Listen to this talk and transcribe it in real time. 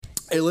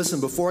Hey,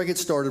 listen, before I get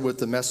started with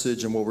the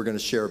message and what we're going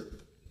to share,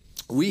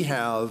 we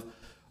have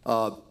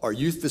our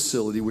youth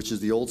facility, which is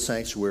the old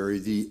sanctuary.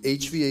 The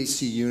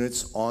HVAC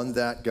units on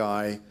that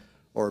guy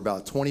are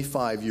about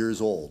 25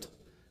 years old.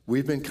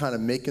 We've been kind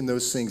of making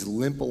those things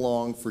limp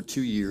along for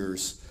 2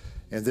 years,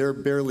 and they're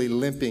barely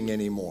limping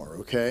anymore,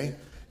 okay?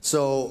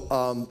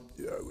 So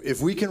if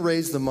we can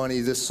raise the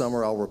money this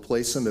summer, I'll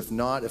replace them. If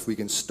not, if we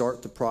can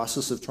start the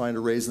process of trying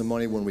to raise the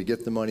money, when we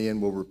get the money in,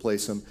 we'll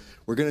replace them.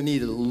 We're going to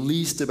need at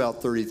least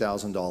about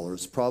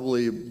 $30,000,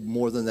 probably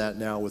more than that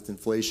now with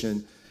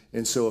inflation.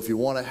 And so if you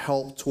want to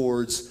help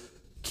towards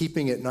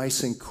keeping it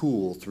nice and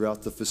cool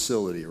throughout the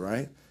facility,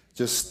 right?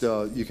 Just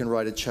you can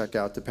write a check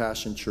out to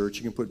Passion Church.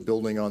 You can put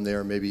building on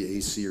there, maybe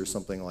AC or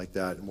something like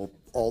that. And we'll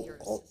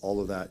all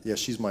of that. Yeah,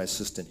 she's my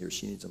assistant here.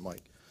 She needs a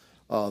mic.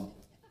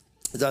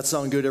 Does that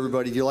sound good,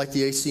 everybody? Do you like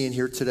the AC in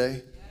here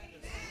today?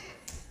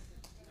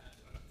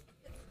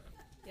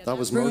 Yeah,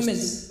 that room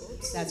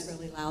that's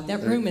really loud.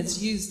 That room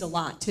is used a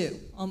lot too.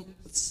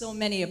 So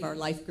many of our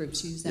life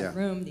groups use that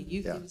room. The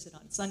youth use it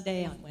on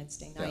Sunday, on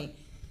Wednesday night.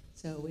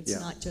 So it's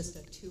not just a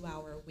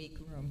 2-hour-a-week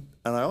room.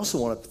 And I also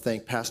want to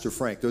thank Pastor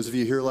Frank. Those of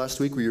you here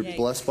last week, were you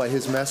blessed by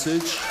his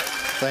message?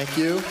 Thank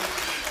you.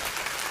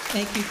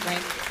 Thank you,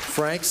 Frank.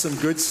 Frank, some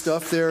good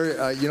stuff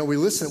there.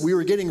 We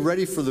were getting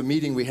ready for the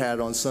meeting we had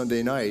on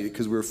Sunday night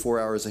because we were 4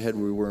 hours ahead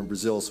when we were in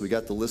Brazil, so we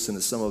got to listen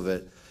to some of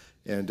it.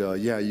 And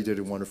you did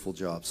a wonderful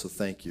job, so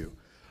thank you.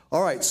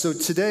 All right, so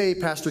today,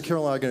 Pastor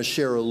Carol and I are going to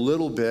share a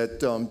little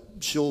bit.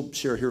 She'll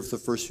share here for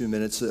the first few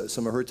minutes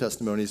some of her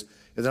testimonies,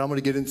 and then I'm going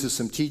to get into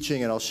some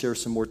teaching, and I'll share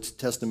some more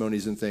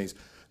testimonies and things.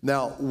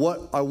 Now,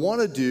 what I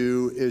want to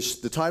do is,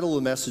 the title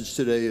of the message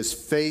today is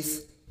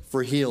Faith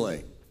for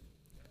Healing.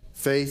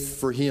 Faith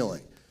for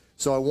Healing.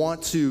 So I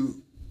want to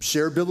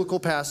share biblical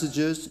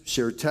passages,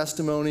 share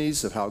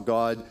testimonies of how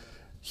God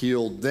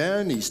healed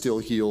then, he still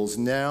heals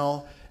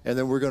now, and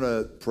then we're going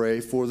to pray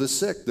for the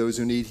sick, those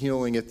who need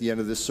healing at the end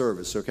of this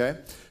service, okay?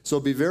 So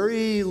it'll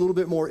be a little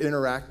bit more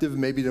interactive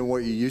maybe than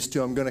what you're used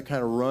to. I'm going to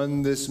kind of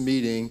run this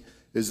meeting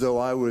as though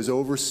I was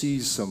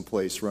overseas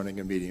someplace running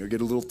a meeting, or get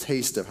a little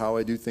taste of how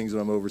I do things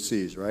when I'm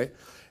overseas, right?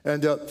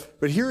 And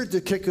but here to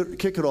kick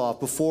it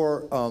off,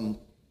 before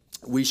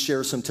we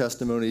share some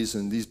testimonies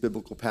and these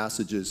biblical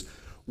passages,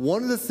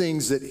 one of the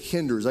things that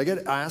hinders, I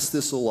get asked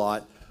this a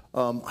lot,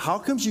 how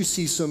comes you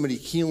see so many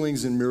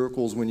healings and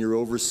miracles when you're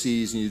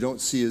overseas and you don't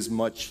see as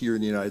much here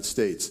in the United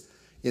States?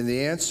 And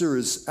the answer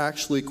is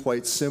actually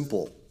quite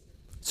simple.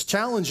 It's a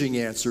challenging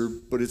answer,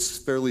 but it's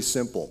fairly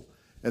simple.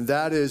 And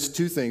that is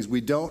two things.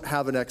 We don't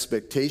have an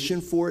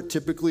expectation for it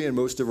typically in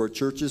most of our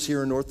churches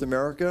here in North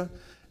America.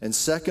 And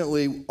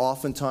secondly,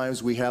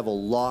 oftentimes we have a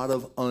lot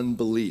of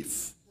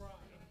unbelief.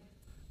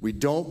 We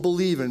don't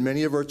believe in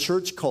many of our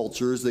church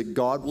cultures that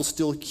God will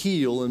still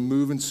heal and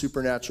move in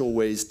supernatural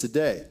ways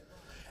today.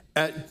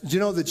 Do you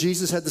know that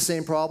Jesus had the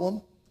same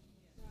problem?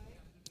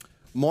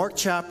 Mark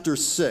chapter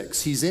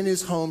 6, he's in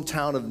his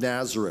hometown of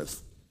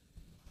Nazareth.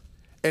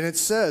 And it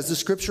says, the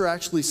scripture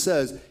actually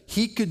says,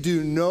 he could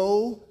do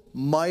no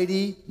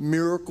mighty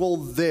miracle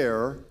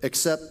there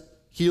except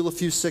heal a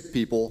few sick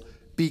people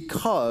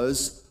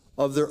because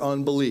of their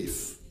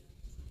unbelief.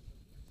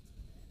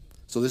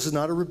 So this is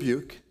not a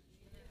rebuke,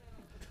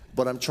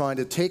 but I'm trying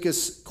to take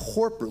us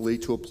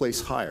corporately to a place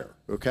higher,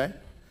 okay?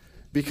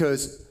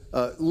 Because,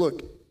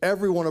 look,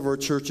 every one of our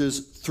churches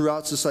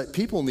throughout society,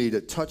 people need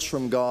a touch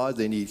from God.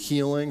 They need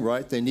healing,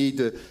 right? They need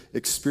to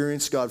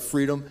experience God's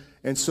freedom.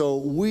 And so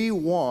we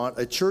want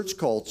a church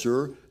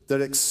culture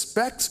that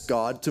expects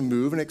God to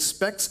move and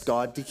expects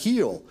God to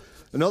heal.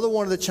 Another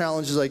one of the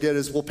challenges I get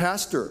is, well,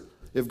 Pastor,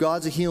 if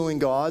God's a healing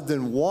God,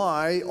 then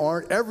why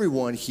aren't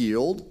everyone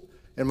healed?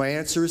 And my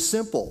answer is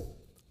simple.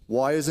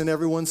 Why isn't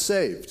everyone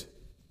saved?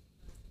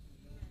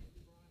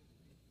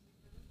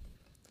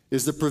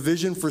 Is the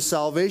provision for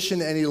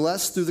salvation any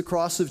less through the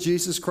cross of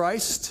Jesus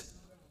Christ?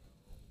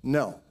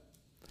 No.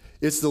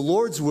 It's the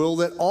Lord's will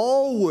that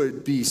all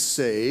would be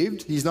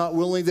saved. He's not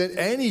willing that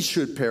any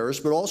should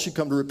perish, but all should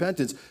come to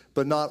repentance.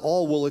 But not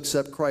all will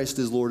accept Christ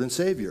as Lord and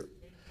Savior.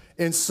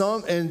 In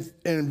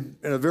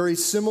a very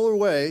similar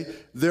way,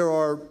 there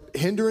are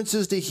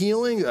hindrances to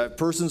healing. A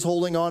person's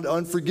holding on to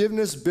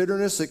unforgiveness,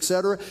 bitterness,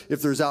 etc.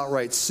 If there's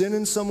outright sin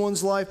in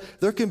someone's life,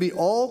 there can be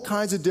all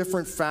kinds of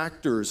different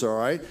factors, all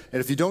right?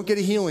 And if you don't get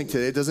a healing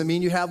today, it doesn't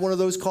mean you have one of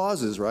those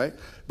causes, right?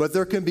 But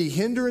there can be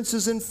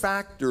hindrances and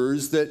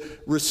factors that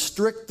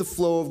restrict the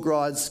flow of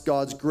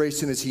God's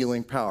grace and his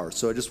healing power.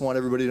 So I just want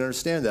everybody to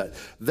understand that.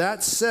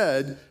 That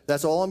said,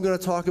 that's all I'm going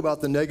to talk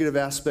about, the negative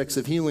aspects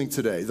of healing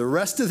today. The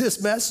rest of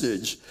this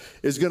message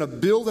is going to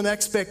build an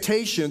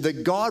expectation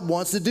that God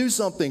wants to do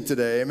something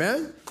today.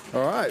 Amen?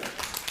 All right.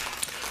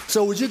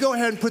 So would you go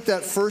ahead and put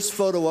that first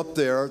photo up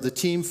there, the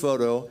team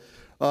photo.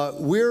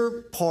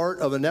 We're part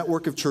of a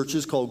network of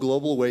churches called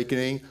Global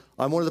Awakening.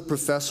 I'm one of the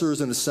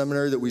professors in a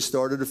seminary that we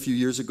started a few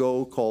years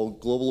ago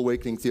called Global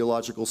Awakening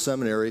Theological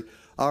Seminary.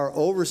 Our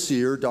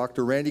overseer,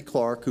 Dr. Randy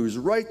Clark, who's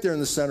right there in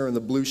the center in the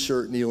blue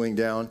shirt kneeling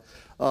down,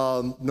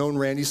 known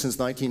Randy since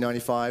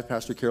 1995,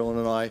 Pastor Carolyn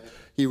and I.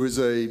 He was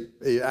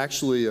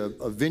actually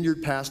a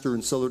vineyard pastor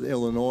in southern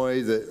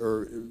Illinois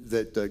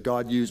that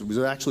God used. He was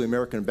actually an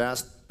American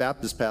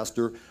Baptist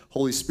pastor.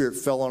 Holy Spirit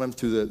fell on him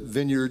through the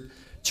vineyard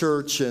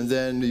church, and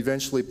then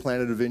eventually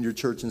planted a vineyard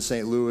church in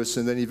St. Louis.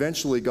 And then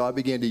eventually God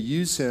began to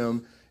use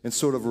him in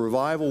sort of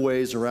revival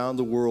ways around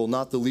the world,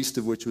 not the least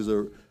of which was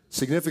a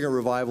significant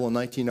revival in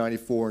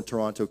 1994 in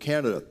Toronto,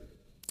 Canada.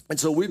 And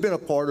so we've been a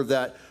part of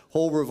that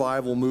whole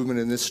revival movement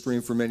in this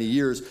stream for many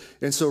years.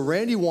 And so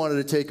Randy wanted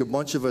to take a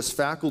bunch of us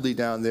faculty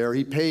down there.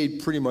 He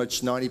paid pretty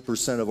much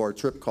 90% of our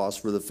trip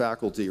costs for the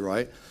faculty,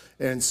 right?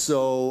 And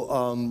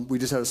so we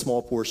just had a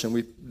small portion.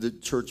 The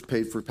church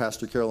paid for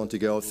Pastor Carolyn to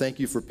go. Thank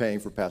you for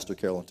paying for Pastor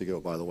Carolyn to go,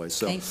 by the way.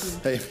 So,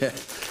 thank you.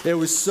 Hey, it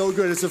was so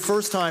good. It's the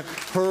first time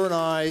her and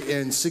I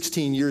in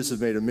 16 years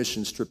have made a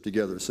missions trip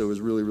together. So it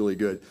was really, really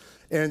good.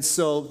 And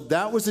so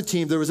that was the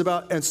team.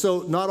 And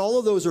so not all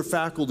of those are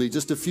faculty,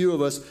 just a few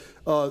of us.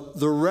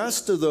 The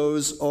rest of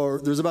those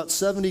there's about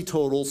 70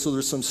 total. So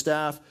there's some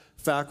staff,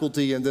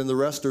 faculty, and then the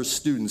rest are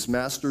students,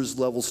 master's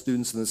level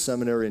students in the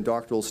seminary and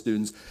doctoral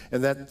students.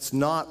 And that's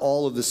not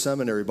all of the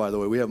seminary, by the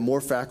way. We have more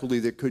faculty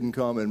that couldn't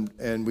come,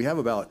 and we have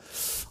about,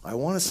 I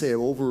want to say,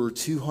 over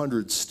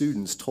 200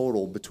 students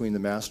total between the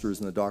master's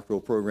and the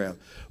doctoral program.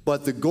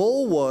 But the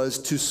goal was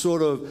to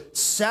sort of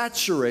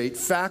saturate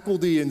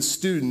faculty and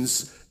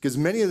students, because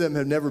many of them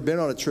have never been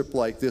on a trip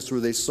like this where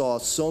they saw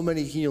so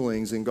many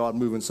healings and God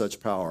move in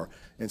such power.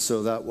 And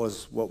so that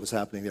was what was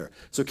happening there.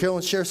 So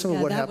Carolyn, share some of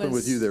what happened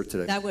with you there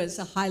today. That was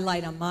a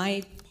highlight on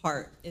my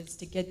part, is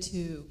to get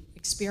to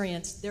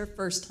experience their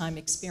first time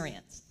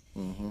experience.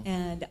 Mm-hmm.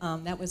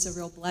 And that was a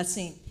real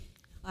blessing.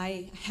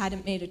 I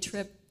hadn't made a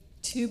trip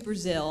to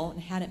Brazil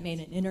and hadn't made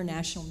an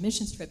international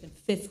missions trip in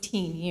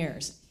 15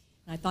 years.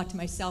 And I thought to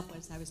myself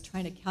as I was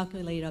trying to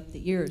calculate up the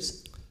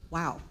years,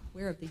 wow,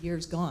 where have the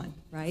years gone,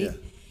 right? Yeah.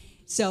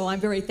 So I'm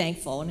very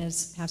thankful, and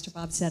as Pastor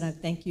Bob said, I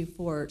thank you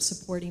for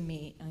supporting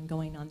me and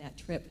going on that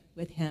trip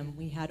with him.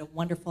 We had a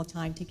wonderful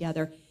time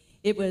together.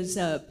 It was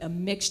a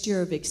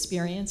mixture of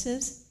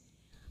experiences.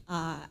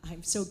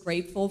 I'm so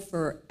grateful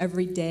for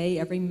every day,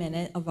 every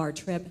minute of our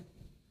trip.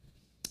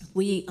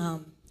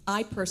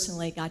 I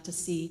personally got to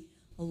see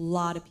a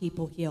lot of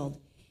people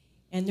healed.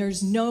 And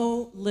there's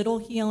no little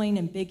healing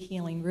and big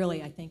healing,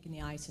 really, I think, in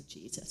the eyes of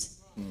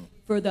Jesus.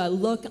 For the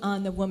look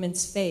on the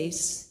woman's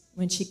face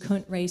when she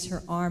couldn't raise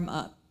her arm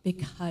up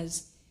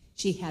because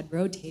she had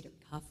rotator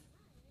cuff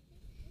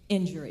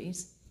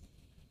injuries,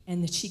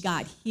 and that she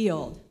got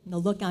healed, and the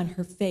look on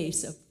her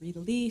face of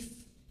relief,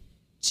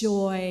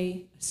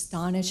 joy,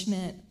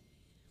 astonishment,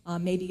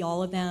 maybe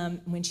all of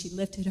them. When she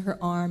lifted her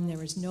arm, there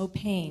was no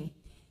pain.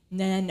 And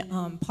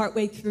then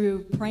partway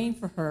through praying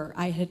for her,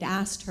 I had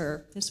asked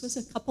her, this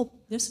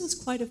was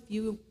quite a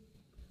few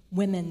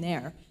women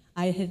there.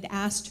 I had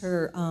asked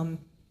her,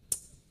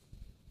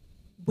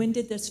 when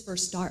did this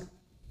first start?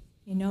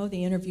 You know,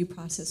 the interview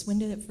process, when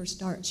did it first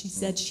start? And she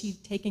said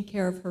she'd taken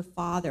care of her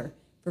father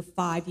for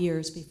 5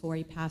 years before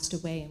he passed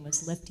away and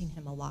was lifting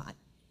him a lot.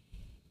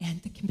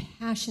 And the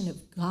compassion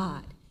of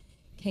God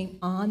came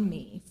on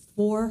me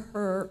for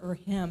her or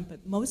him,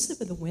 but most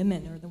of the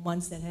women are the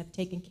ones that have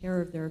taken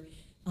care of their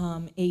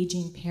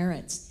aging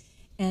parents,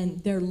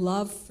 and their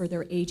love for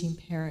their aging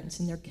parents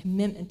and their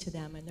commitment to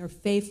them and their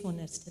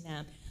faithfulness to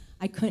them.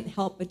 I couldn't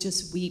help but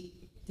just weep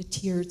the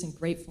tears and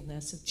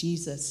gratefulness of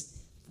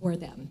Jesus for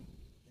them.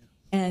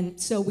 And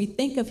so we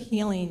think of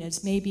healing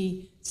as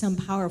maybe some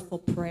powerful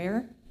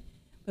prayer,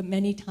 but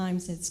many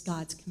times it's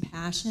God's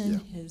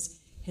compassion,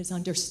 his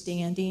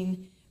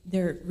understanding,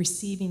 they're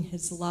receiving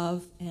his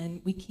love,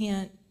 and we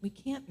can't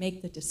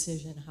make the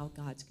decision how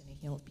God's going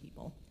to heal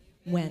people,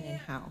 when and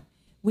how.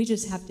 We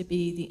just have to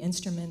be the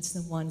instruments,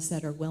 the ones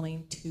that are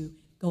willing to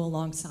go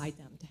alongside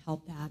them to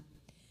help that.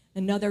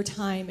 Another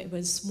time, it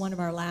was one of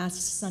our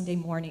last Sunday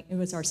morning, it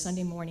was our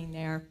Sunday morning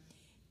there,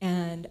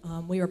 and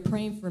we were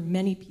praying for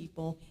many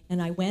people,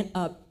 and I went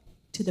up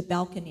to the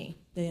balcony.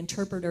 The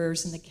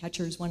interpreters and the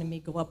catchers wanted me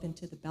to go up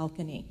into the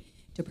balcony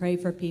to pray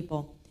for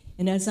people.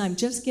 And as I'm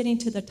just getting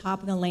to the top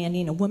of the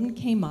landing, a woman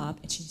came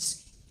up, and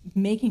she's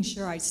making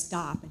sure I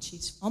stop, and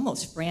she's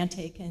almost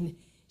frantic, and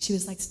she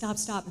was like, stop,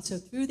 stop. And so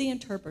through the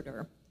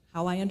interpreter,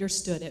 how I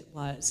understood it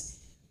was,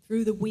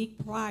 through the week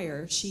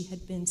prior, she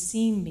had been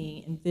seeing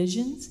me in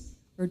visions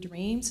or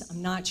dreams.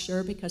 I'm not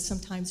sure, because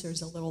sometimes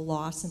there's a little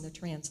loss in the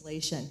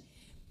translation.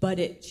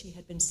 But she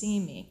had been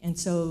seeing me. And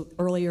so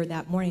earlier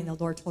that morning, the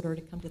Lord told her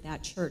to come to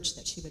that church,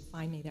 that she would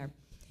find me there.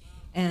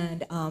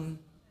 And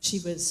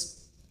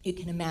you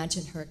can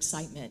imagine her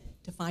excitement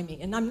to find me.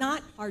 And I'm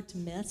not hard to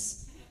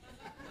miss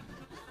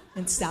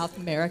in South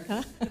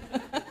America.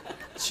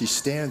 She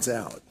stands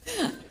out.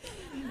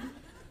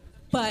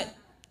 But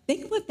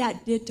think what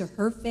that did to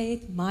her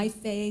faith, my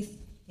faith,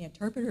 the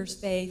interpreter's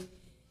faith.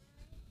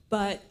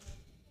 But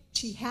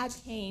she had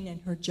pain in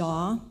her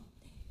jaw.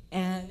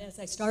 And as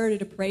I started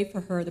to pray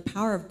for her, the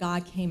power of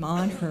God came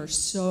on her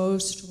so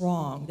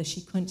strong that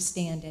she couldn't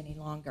stand any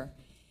longer.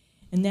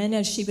 And then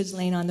as she was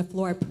laying on the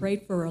floor, I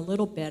prayed for her a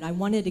little bit. I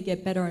wanted to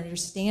get better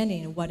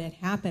understanding of what had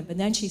happened. But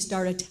then she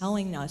started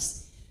telling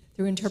us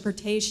through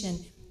interpretation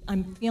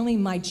I'm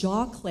feeling my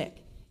jaw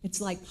click. It's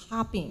like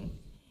popping.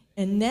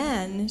 And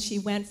then she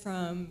went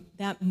from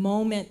that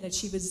moment that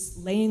she was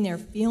laying there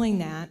feeling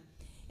that,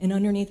 and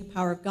underneath the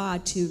power of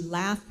God, to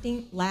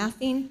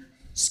laughing,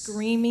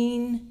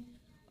 screaming,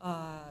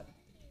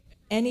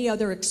 any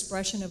other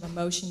expression of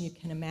emotion you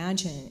can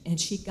imagine. And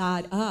she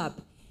got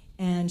up,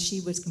 and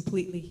she was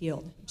completely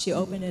healed. She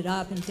opened it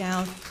up and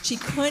down. She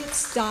couldn't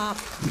stop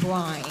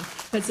crying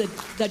because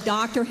the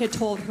doctor had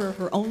told her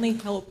her only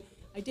hope,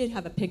 I did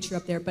have a picture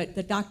up there, but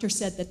the doctor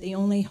said that the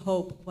only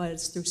hope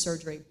was through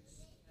surgery.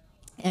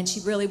 And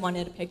she really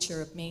wanted a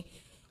picture of me.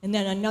 And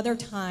then another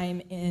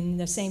time in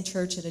the same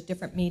church at a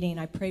different meeting,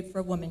 I prayed for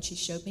a woman. She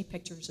showed me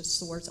pictures of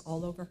sores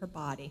all over her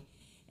body.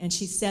 And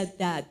she said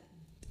that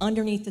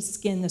underneath the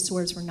skin, the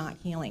sores were not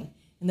healing.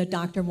 And the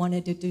doctor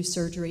wanted to do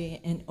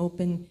surgery and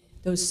open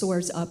those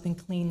sores up and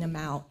clean them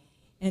out.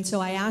 And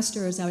so I asked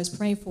her as I was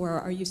praying for her,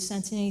 are you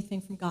sensing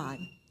anything from God?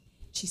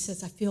 She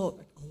says, I feel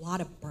a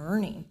lot of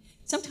burning.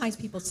 Sometimes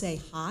people say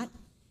hot,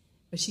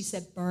 but she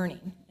said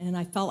burning. And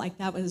I felt like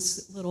that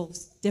was a little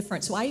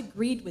different. So I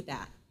agreed with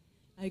that.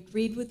 I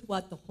agreed with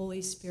what the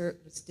Holy Spirit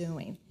was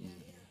doing.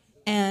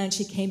 And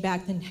she came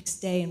back the next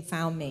day and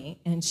found me.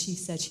 And she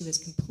said she was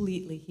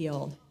completely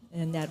healed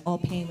and that all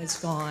pain was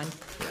gone.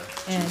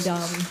 And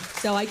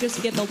so I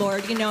just give the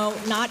Lord,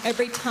 not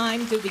every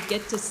time do we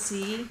get to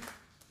see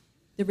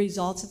the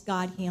results of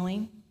God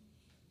healing.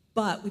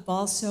 But we've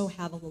also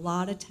have a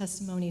lot of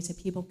testimonies of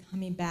people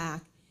coming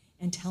back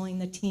and telling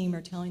the team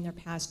or telling their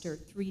pastor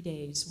 3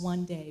 days,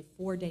 1 day,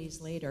 4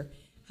 days later,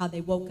 how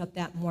they woke up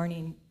that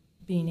morning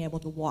being able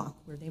to walk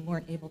where they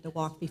weren't able to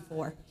walk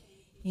before.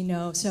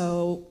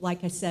 So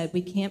like I said,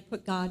 we can't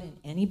put God in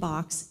any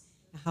box,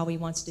 how he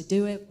wants to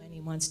do it, when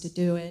he wants to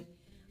do it.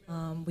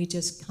 We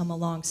just come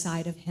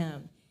alongside of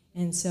him.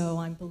 And so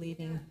I'm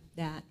believing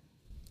that.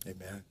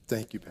 Amen.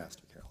 Thank you,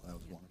 Pastor Carol. That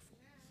was wonderful.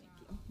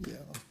 Thank you.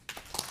 Yeah.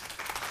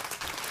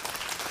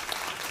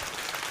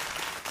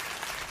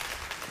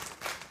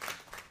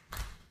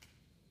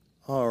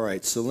 All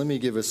right, so let me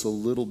give us a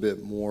little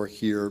bit more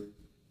here.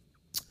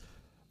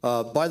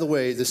 By the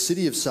way, the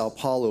city of Sao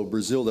Paulo,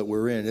 Brazil, that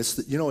we're in, it's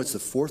the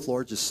fourth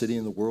largest city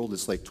in the world.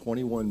 It's like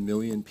 21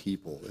 million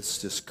people. It's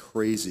just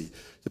crazy.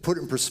 To put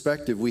it in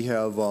perspective, we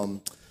have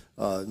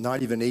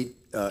not even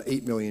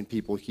 8 million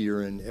people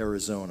here in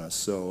Arizona.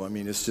 So, I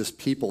mean, it's just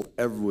people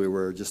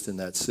everywhere just in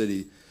that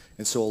city.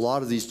 And so a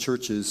lot of these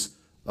churches,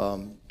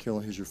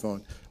 Carolyn, here's your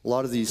phone. A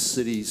lot of these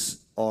cities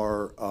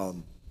are...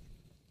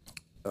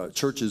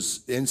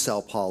 churches in Sao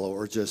Paulo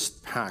are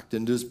just packed,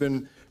 and there's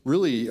been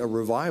really a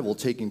revival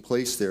taking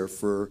place there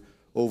for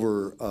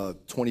over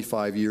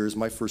 25 years.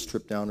 My first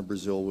trip down to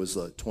Brazil was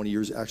 20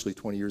 years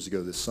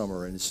ago this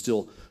summer, and it's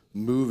still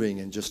moving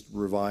and just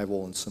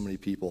revival and so many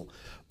people.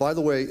 By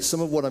the way,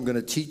 some of what I'm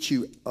going to teach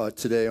you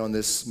today on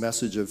this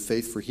message of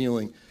faith for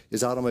healing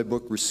is out of my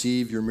book,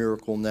 Receive Your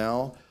Miracle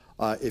Now.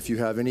 If you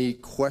have any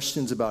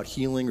questions about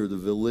healing or the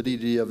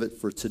validity of it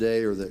for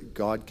today, or that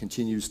God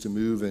continues to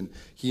move in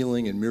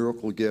healing and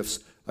miracle gifts,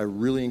 I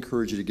really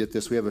encourage you to get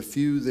this. We have a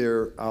few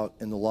there out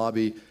in the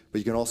lobby, but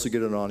you can also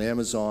get it on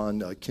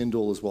Amazon,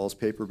 Kindle, as well as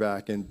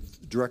paperback, and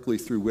directly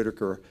through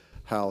Whitaker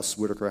House,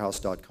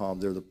 whitakerhouse.com.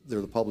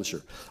 They're the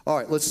publisher. All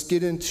right, let's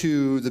get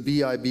into the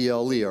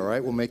Bible, all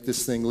right? We'll make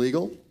this thing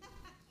legal.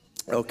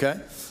 Okay.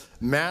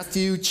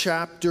 Matthew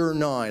chapter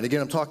 9.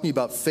 Again, I'm talking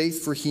about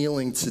faith for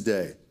healing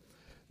today.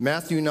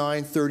 Matthew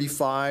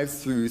 9:35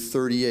 through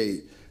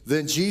 38.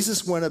 Then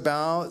Jesus went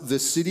about the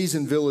cities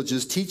and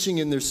villages, teaching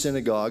in their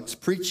synagogues,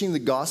 preaching the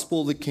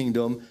gospel of the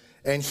kingdom,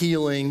 and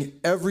healing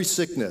every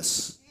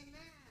sickness,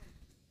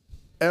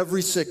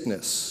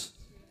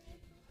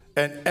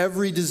 and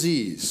every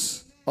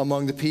disease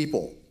among the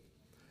people.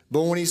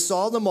 But when he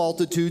saw the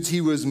multitudes,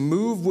 he was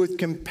moved with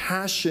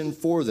compassion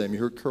for them. You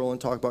heard Carolyn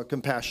talk about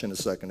compassion a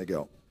second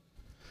ago.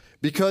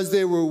 Because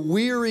they were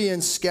weary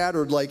and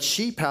scattered like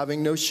sheep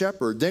having no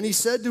shepherd. Then he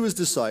said to his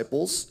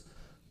disciples,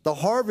 the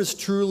harvest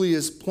truly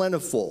is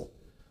plentiful,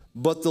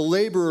 but the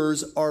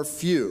laborers are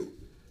few.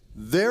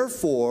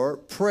 Therefore,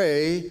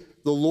 pray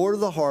the Lord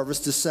of the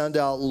harvest to send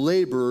out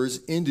laborers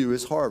into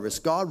his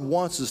harvest. God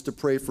wants us to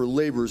pray for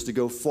laborers to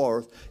go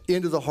forth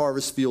into the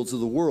harvest fields of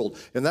the world.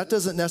 And that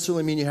doesn't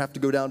necessarily mean you have to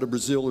go down to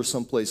Brazil or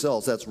someplace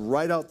else. That's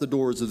right out the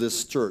doors of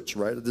this church,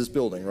 right, of this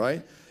building,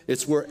 right?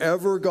 It's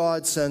wherever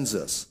God sends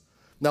us.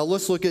 Now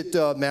let's look at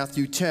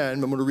Matthew 10. I'm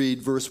going to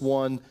read verse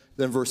 1,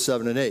 then verse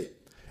 7 and 8.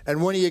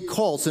 And when he had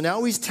called, so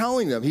now he's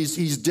telling them,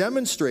 he's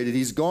demonstrated,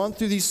 he's gone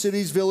through these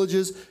cities,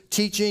 villages,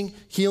 teaching,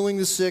 healing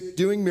the sick,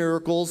 doing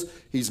miracles.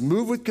 He's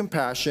moved with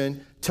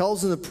compassion,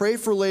 tells them to pray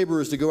for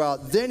laborers to go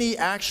out. Then he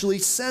actually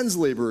sends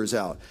laborers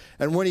out.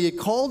 And when he had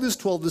called his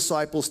 12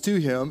 disciples to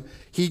him,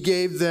 he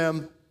gave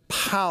them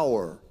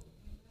power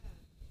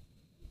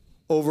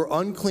over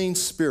unclean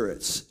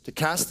spirits to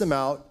cast them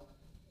out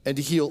and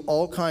to heal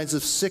all kinds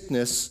of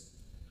sickness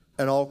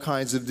and all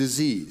kinds of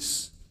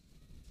disease.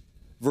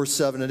 Verse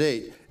 7 and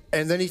 8.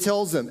 And then he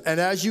tells them,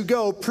 and as you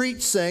go,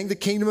 preach, saying, the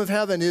kingdom of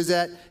heaven is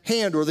at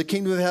hand, or the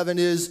kingdom of heaven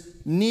is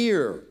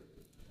near.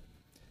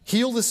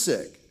 Heal the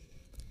sick,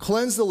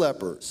 cleanse the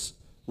lepers,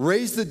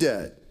 raise the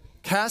dead,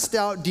 cast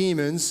out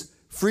demons,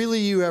 freely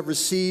you have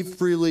received,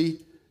 freely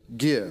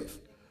give.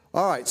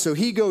 All right, so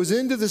he goes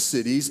into the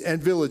cities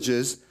and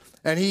villages,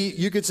 and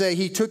you could say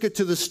he took it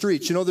to the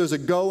streets. You know, there's a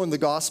go in the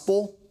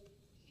gospel.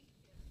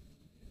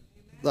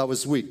 That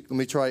was weak. Let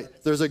me try.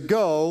 There's a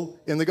go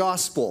in the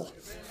gospel.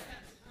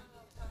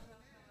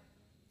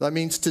 That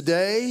means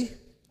today,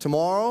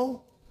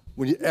 tomorrow,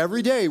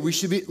 every day we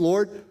should be,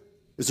 Lord,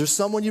 is there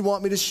someone you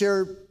want me to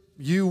share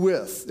you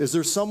with? Is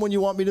there someone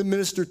you want me to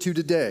minister to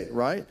today,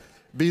 right?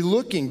 Be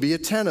looking, be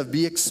attentive,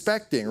 be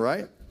expecting,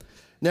 right?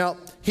 Now,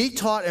 he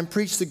taught and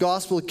preached the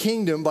gospel of the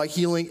kingdom by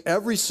healing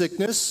every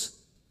sickness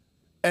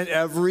and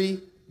every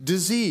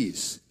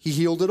disease. He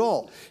healed it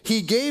all.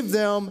 He gave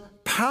them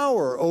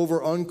power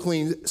over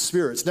unclean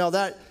spirits. Now,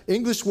 that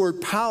English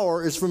word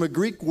power is from a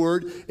Greek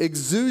word,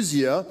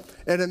 exousia,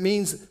 and it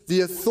means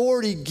the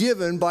authority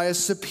given by a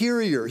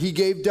superior. He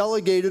gave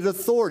delegated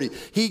authority.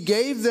 He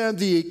gave them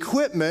the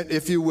equipment,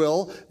 if you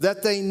will,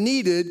 that they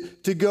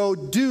needed to go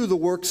do the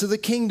works of the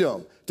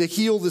kingdom, to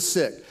heal the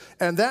sick.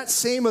 And that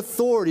same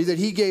authority that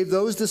he gave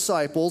those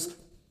disciples,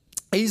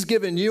 he's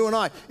given you and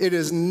I. It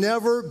has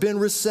never been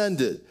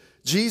rescinded.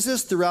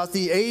 Jesus, throughout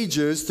the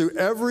ages, through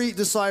every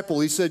disciple,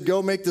 he said,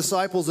 go make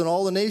disciples in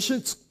all the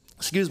nations.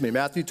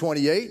 Matthew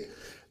 28,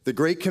 the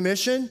Great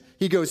Commission.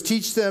 He goes,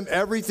 teach them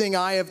everything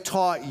I have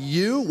taught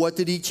you. What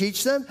did he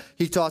teach them?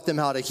 He taught them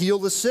how to heal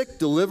the sick,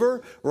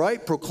 deliver,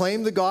 right?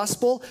 Proclaim the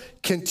gospel.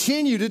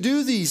 Continue to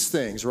do these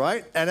things,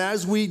 right? And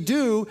as we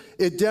do,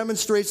 it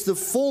demonstrates the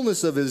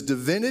fullness of his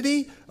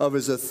divinity, of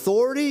his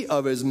authority,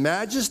 of his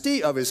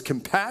majesty, of his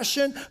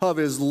compassion, of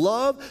his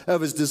love,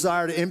 of his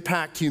desire to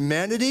impact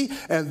humanity.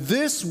 And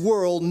this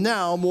world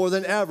now more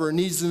than ever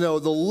needs to know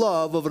the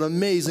love of an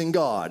amazing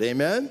God.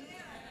 Amen?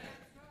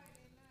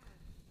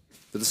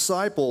 The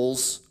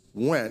disciples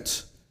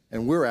went,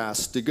 and we're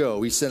asked to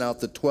go. He sent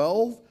out the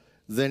 12,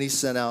 then he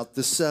sent out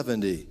the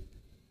 70.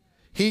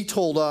 He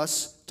told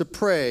us to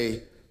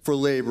pray for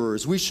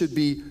laborers. We should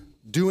be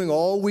doing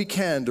all we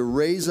can to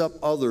raise up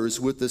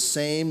others with the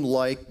same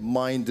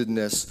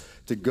like-mindedness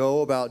to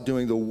go about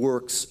doing the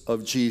works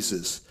of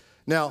Jesus.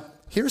 Now,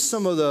 here's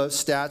some of the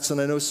stats, and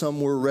I know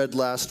some were read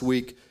last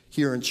week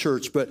here in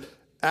church, but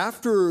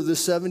after the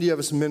 70 of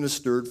us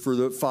ministered for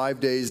the 5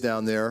 days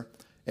down there,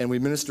 and we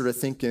ministered, I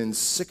think, in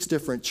 6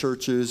 different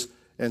churches,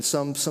 and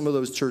some of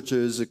those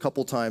churches a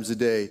couple times a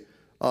day.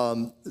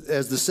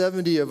 As the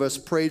 70 of us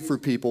prayed for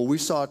people, we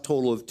saw a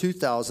total of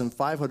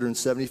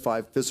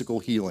 2,575 physical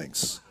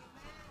healings.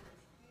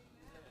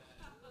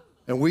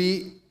 And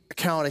we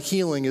count a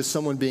healing as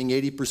someone being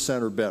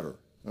 80% or better,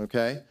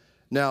 okay?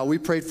 Now, we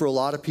prayed for a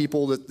lot of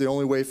people that the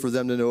only way for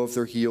them to know if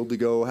they're healed to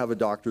go have a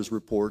doctor's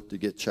report to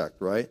get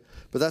checked, right?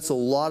 But that's a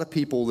lot of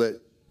people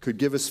that could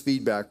give us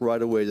feedback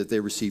right away that they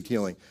received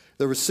healing.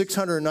 There were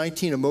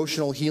 619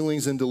 emotional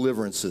healings and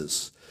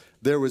deliverances.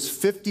 There was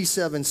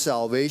 57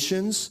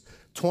 salvations,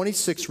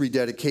 26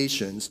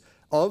 rededications.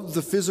 Of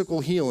the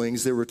physical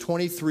healings, there were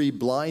 23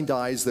 blind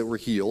eyes that were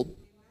healed,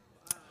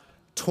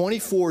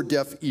 24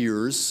 deaf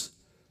ears,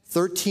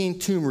 13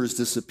 tumors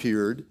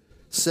disappeared,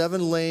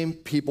 7 lame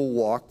people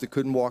walked that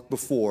couldn't walk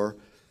before.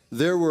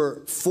 There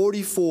were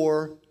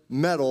 44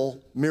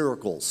 metal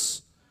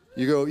miracles.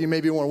 You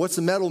may be wondering, what's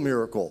a metal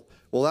miracle?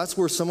 Well, that's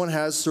where someone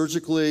has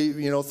surgically,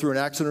 through an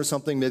accident or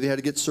something, maybe they had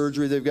to get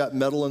surgery, they've got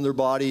metal in their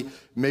body,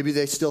 maybe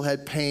they still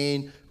had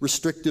pain,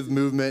 restrictive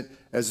movement.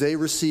 As they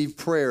received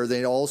prayer,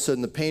 they all of a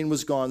sudden the pain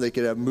was gone, they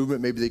could have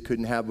movement maybe they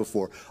couldn't have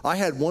before. I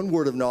had one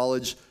word of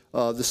knowledge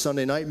the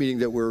Sunday night meeting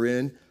that we're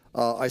in.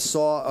 I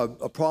saw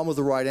a problem with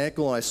the right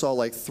ankle, and I saw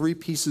like 3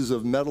 pieces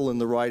of metal in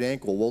the right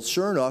ankle. Well,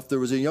 sure enough, there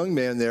was a young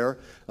man there,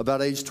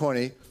 about age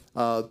 20.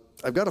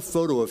 I've got a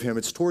photo of him.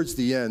 It's towards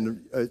the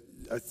end.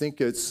 I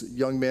think it's a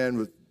young man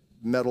with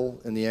metal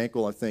in the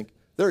ankle, I think.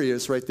 There he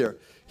is right there.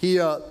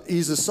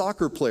 He's a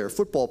soccer player,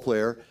 football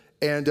player,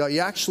 and he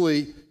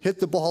actually hit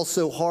the ball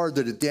so hard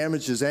that it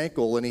damaged his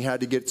ankle, and he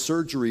had to get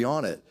surgery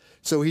on it.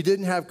 So he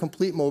didn't have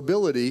complete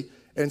mobility,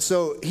 and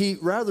so he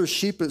rather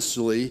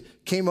sheepishly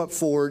came up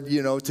forward,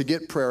 to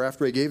get prayer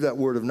after I gave that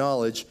word of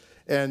knowledge,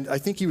 and I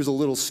think he was a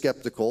little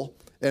skeptical.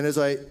 And as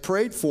I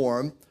prayed for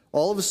him,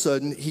 all of a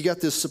sudden, he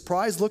got this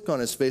surprised look on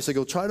his face. I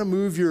go, try to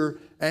move your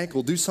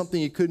ankle, do something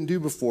you couldn't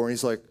do before. And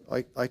he's like,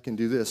 I can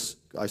do this.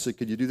 I said,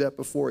 could you do that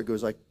before? He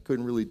goes, I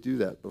couldn't really do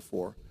that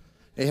before.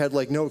 And he had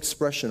like no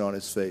expression on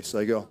his face.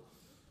 I go,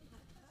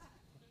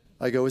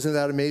 isn't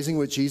that amazing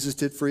what Jesus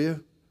did for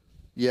you?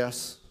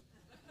 Yes.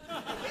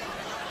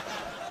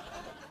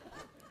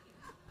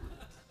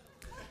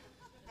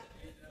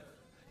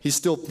 He's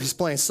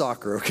playing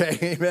soccer, okay?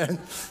 Amen.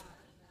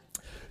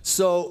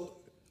 So,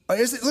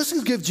 let's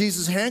just give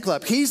Jesus a hand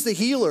clap. He's the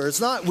healer.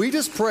 It's not, we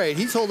just prayed.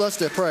 He told us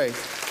to pray.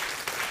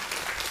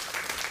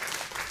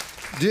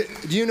 Do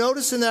you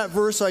notice in that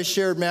verse I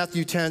shared,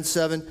 Matthew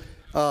 10:7,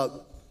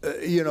 or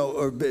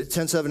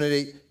 10:7 and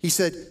 8, he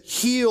said,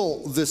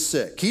 heal the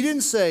sick. He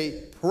didn't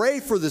say, pray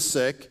for the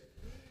sick.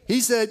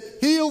 He said,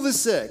 heal the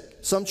sick.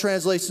 Some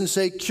translations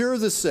say cure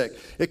the sick.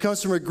 It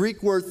comes from a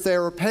Greek word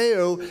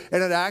therapeo,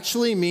 and it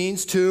actually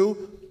means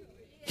to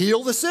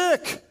heal the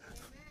sick.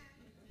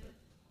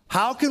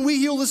 How can we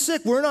heal the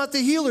sick? We're not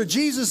the healer.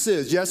 Jesus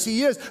is. Yes,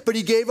 he is. But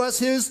he gave us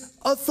his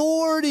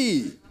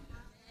authority.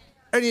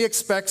 And he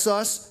expects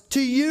us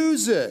to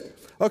use it.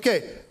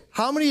 Okay,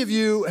 how many of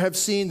you have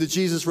seen the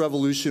Jesus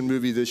Revolution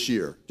movie this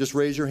year? Just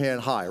raise your hand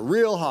high,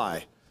 real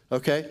high.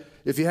 Okay?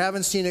 If you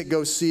haven't seen it,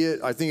 go see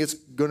it. I think it's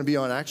going to be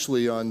on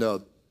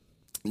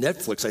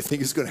Netflix. I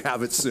think it's going to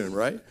have it soon,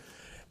 right?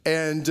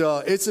 And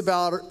it's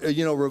about,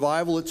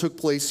 revival that took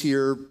place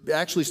here,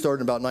 actually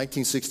started in about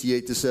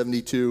 1968 to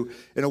 72.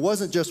 And it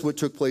wasn't just what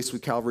took place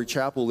with Calvary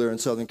Chapel there in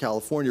Southern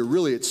California.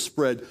 Really, it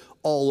spread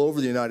all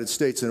over the United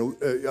States.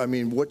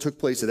 And what took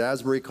place at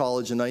Asbury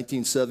College in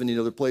 1970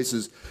 and other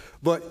places.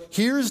 But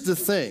here's the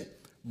thing.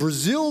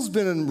 Brazil's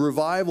been in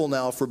revival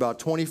now for about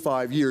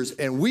 25 years,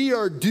 and we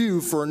are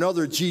due for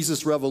another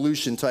Jesus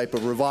Revolution type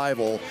of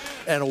revival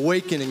and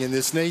awakening in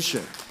this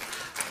nation.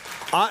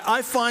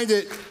 I find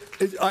it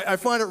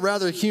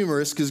rather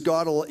humorous because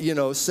God,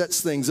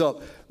 sets things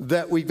up.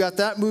 That we've got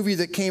that movie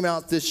that came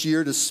out this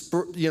year to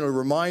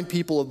remind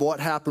people of what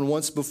happened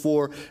once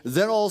before.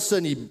 Then all of a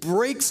sudden he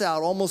breaks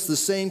out almost the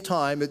same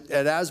time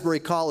at Asbury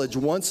College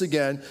once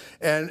again,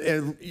 and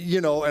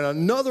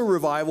another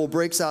revival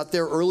breaks out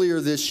there earlier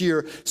this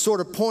year,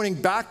 sort of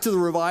pointing back to the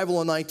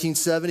revival in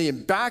 1970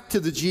 and back to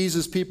the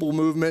Jesus People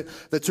movement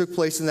that took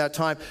place in that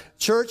time.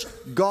 Church,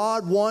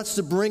 God wants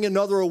to bring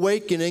another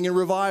awakening and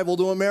revival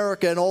to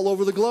America and all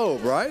over the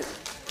globe, right?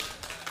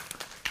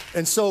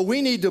 And so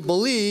we need to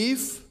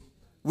believe,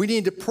 we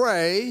need to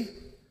pray,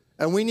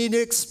 and we need to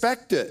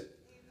expect it.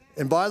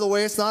 And by the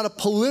way, it's not a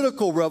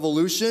political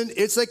revolution,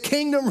 it's a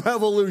kingdom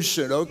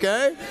revolution,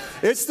 okay?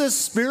 It's the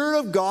Spirit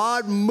of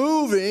God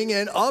moving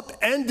and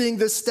upending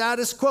the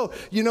status quo.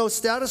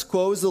 Status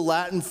quo is the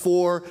Latin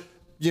for,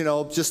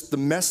 just the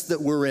mess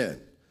that we're in.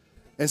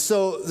 And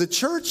so the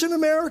church in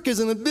America is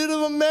in a bit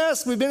of a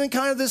mess. We've been in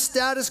kind of this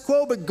status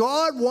quo, but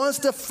God wants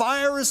to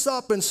fire us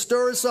up and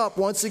stir us up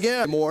once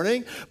again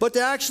morning, but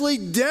to actually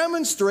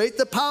demonstrate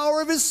the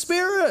power of his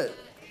Spirit.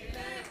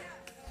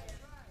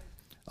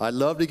 I'd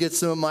love to get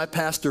some of my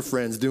pastor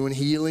friends doing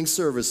healing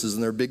services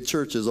in their big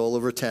churches all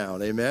over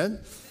town. Amen?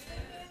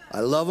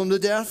 I love them to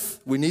death.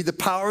 We need the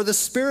power of the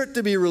Spirit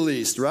to be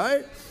released,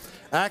 right?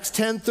 Acts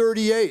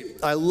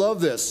 10:38. I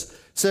love this.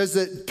 Says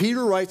that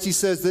Peter writes, he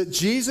says that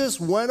Jesus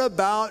went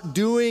about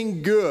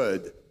doing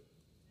good.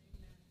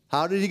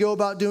 How did he go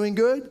about doing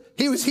good?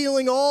 He was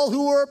healing all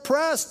who were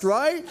oppressed,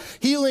 right?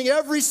 Healing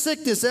every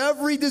sickness,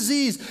 every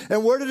disease.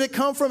 And where did it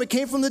come from? It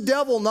came from the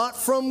devil, not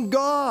from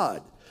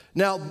God.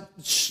 Now,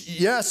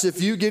 yes,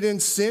 if you get in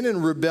sin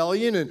and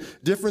rebellion and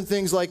different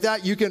things like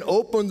that, you can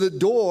open the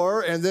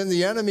door and then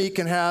the enemy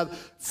can have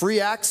free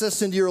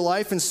access into your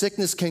life and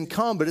sickness can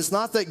come. But it's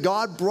not that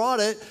God brought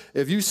it.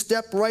 If you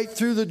step right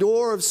through the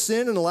door of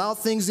sin and allow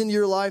things into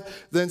your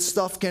life, then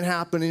stuff can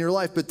happen in your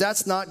life. But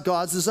that's not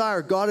God's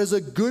desire. God is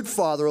a good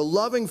Father, a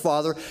loving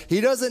Father.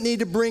 He doesn't need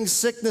to bring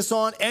sickness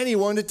on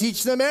anyone to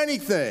teach them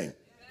anything.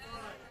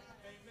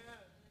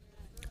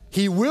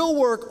 He will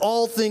work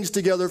all things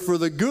together for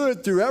the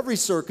good through every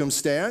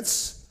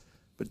circumstance,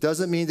 but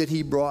doesn't mean that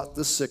he brought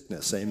the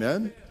sickness.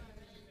 Amen?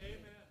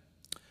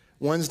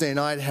 Wednesday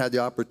night, I had the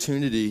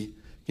opportunity.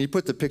 Can you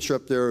put the picture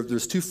up there?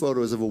 There's two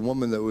photos of a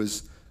woman that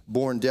was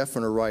born deaf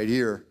in her right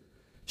ear.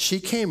 She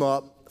came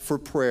up for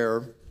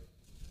prayer.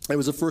 It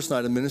was the first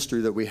night of ministry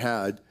that we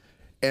had.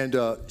 And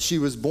she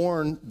was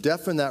born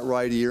deaf in that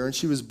right ear, and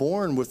she was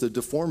born with a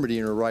deformity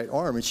in her right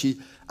arm. And she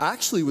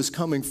actually was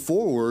coming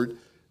forward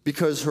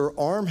because her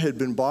arm had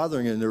been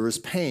bothering her and there was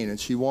pain, and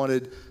she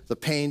wanted the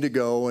pain to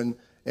go, and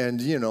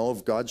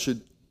if God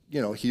should,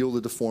 heal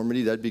the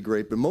deformity, that'd be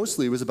great. But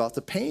mostly it was about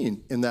the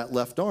pain in that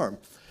left arm.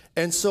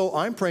 And so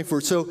I'm praying for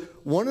her. So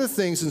one of the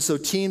things, and so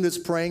team that's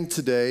praying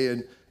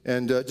today,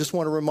 and just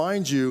want to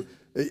remind you,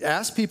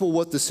 ask people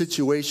what the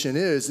situation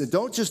is, and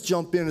don't just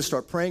jump in and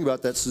start praying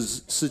about that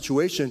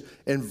situation.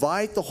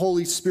 Invite the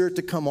Holy Spirit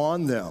to come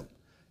on them.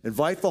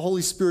 Invite the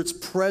Holy Spirit's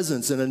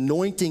presence and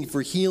anointing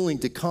for healing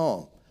to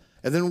come.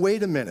 And then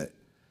wait a minute.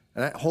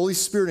 And Holy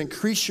Spirit,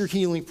 increase your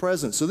healing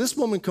presence. So this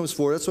woman comes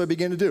forward. That's what I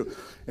began to do.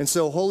 And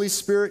so Holy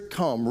Spirit,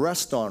 come,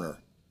 rest on her.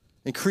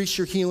 Increase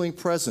your healing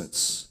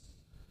presence.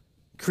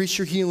 Increase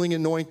your healing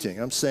anointing.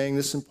 I'm saying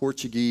this in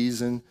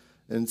Portuguese, and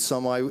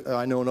some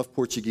I know enough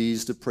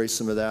Portuguese to pray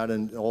some of that,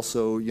 and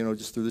also,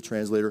 just through the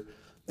translator.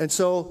 And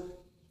so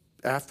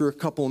after a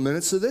couple of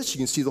minutes of this, you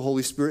can see the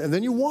Holy Spirit, and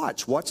then you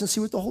watch and see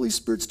what the Holy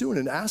Spirit's doing,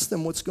 and ask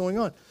them what's going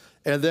on.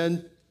 And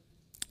then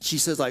she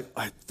says,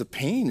 the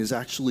pain is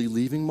actually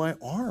leaving my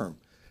arm.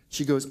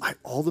 She goes,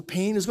 all the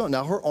pain is gone.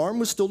 Now, her arm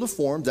was still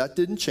deformed. That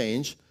didn't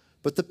change,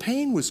 but the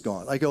pain was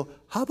gone. I go,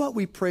 how about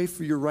we pray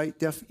for your right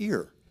deaf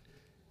ear?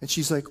 And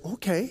she's like,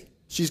 okay.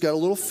 She's got a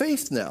little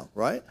faith now,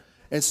 right?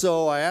 And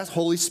so I asked,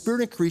 Holy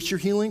Spirit, increase your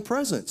healing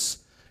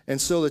presence.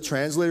 And so the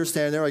translator's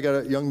standing there. I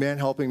got a young man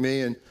helping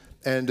me,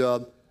 and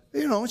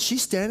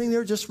she's standing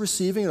there just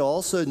receiving it. All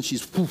of a sudden,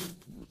 she's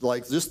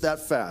like just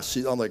that fast.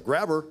 I'm like,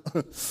 grab her.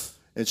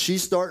 and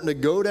she's starting to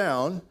go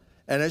down.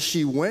 And as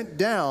she went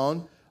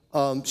down,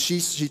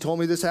 she told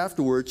me this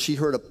afterwards, she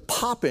heard a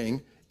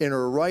popping in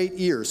her right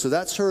ear. So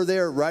that's her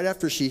there right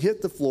after she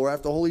hit the floor,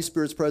 after the Holy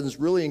Spirit's presence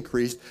really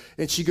increased.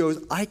 And she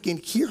goes, I can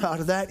hear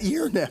out of that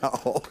ear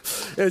now.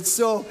 And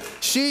so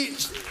she,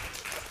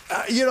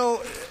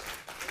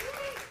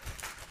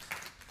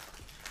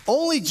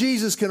 only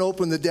Jesus can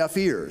open the deaf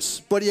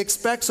ears, but he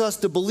expects us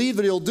to believe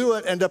that he'll do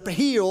it and to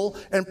heal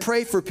and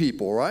pray for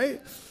people,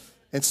 right?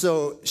 And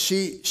so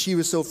she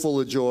was so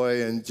full of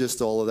joy and just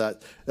all of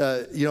that.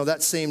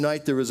 That same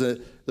night there was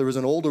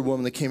an older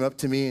woman that came up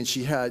to me, and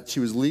she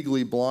was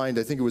legally blind.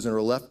 I think it was in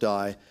her left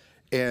eye,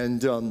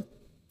 and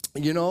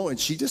and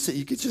she just,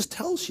 you could just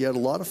tell she had a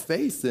lot of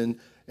faith.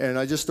 And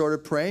I just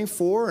started praying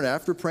for her, and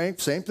after praying,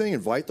 same thing,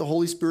 invite the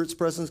Holy Spirit's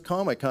presence to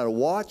come. I kind of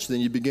watch, then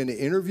you begin to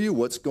interview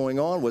what's going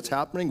on, what's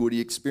happening, what are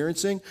you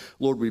experiencing?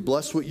 Lord, we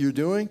bless what you're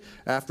doing.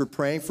 After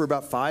praying for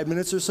about 5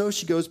 minutes or so,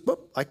 she goes, boop,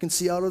 I can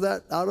see out of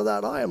that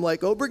eye. I'm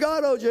like,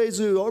 obrigado, Jesus,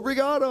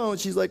 obrigado. And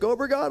she's like,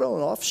 obrigado,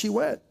 and off she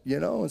went,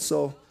 And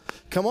so,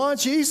 come on,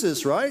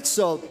 Jesus, right?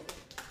 So,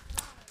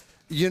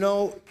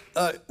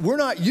 we're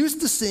not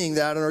used to seeing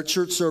that in our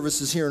church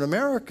services here in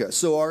America.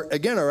 So our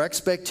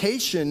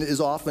expectation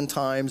is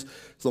oftentimes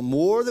the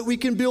more that we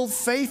can build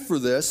faith for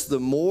this,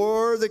 the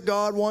more that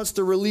God wants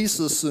to release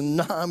a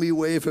tsunami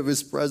wave of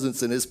his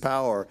presence and his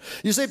power.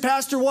 You say,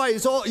 Pastor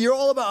White, you're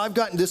all about, I've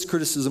gotten this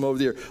criticism over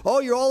the year. Oh,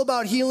 you're all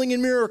about healing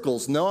and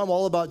miracles. No, I'm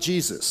all about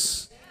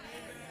Jesus.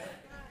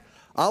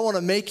 I want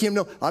to make him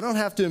know. I don't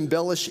have to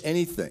embellish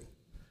anything.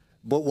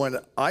 But when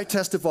I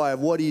testify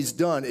of what he's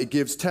done, it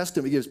gives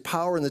testimony, it gives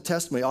power in the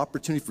testimony,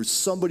 opportunity for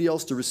somebody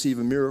else to receive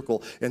a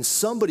miracle, and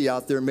somebody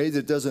out there maybe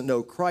that doesn't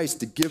know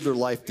Christ to give their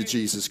life to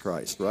Jesus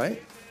Christ,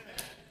 right?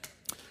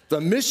 The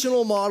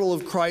missional model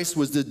of Christ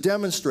was to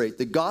demonstrate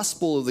the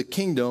gospel of the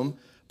kingdom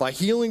by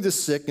healing the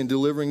sick and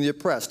delivering the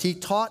oppressed. He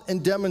taught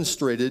and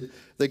demonstrated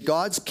that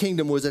God's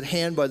kingdom was at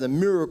hand by the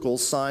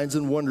miracles, signs,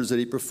 and wonders that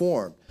he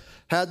performed.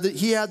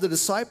 He had the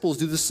disciples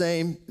do the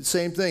same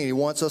thing. He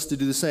wants us to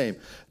do the same.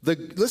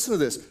 Listen to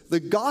this. The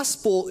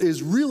gospel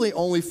is really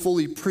only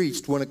fully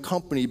preached when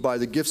accompanied by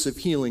the gifts of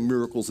healing,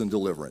 miracles, and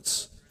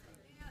deliverance.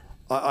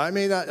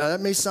 That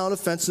may sound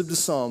offensive to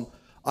some.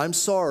 I'm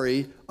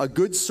sorry. A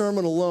good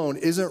sermon alone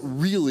isn't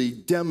really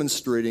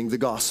demonstrating the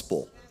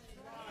gospel.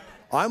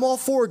 I'm all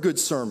for a good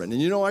sermon,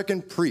 and I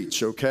can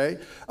preach, okay?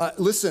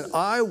 Listen,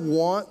 I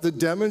want the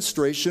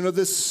demonstration of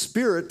the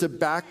Spirit to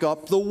back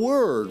up the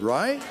word,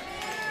 right?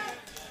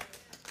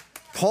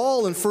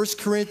 Paul in 1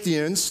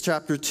 Corinthians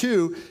chapter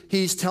 2,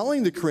 he's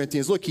telling the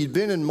Corinthians, look, he'd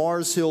been in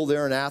Mars Hill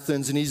there in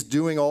Athens, and he's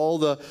doing all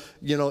the,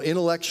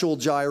 intellectual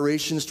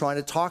gyrations, trying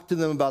to talk to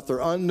them about their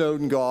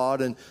unknown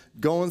God and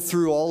going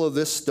through all of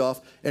this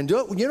stuff. And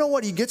you know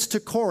what? He gets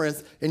to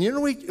Corinth, and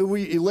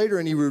later,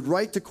 and he would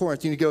write to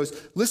Corinth, and he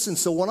goes, listen,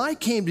 so when I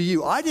came to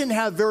you, I didn't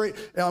have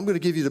I'm going to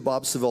give you the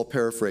Bob Savell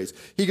paraphrase.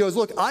 He goes,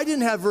 look, I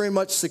didn't have very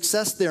much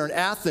success there in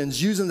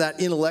Athens using that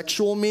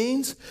intellectual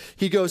means.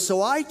 He goes,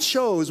 so I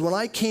chose when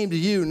I came to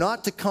you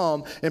not to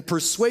come in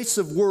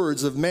persuasive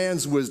words of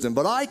man's wisdom,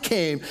 but I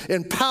came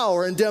in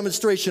power and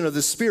demonstration of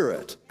the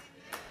Spirit.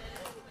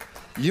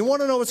 You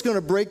want to know what's going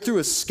to break through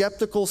a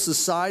skeptical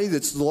society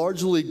that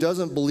largely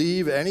doesn't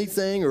believe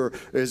anything or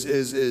is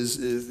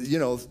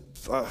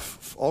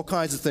all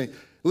kinds of things?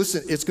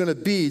 Listen, it's going to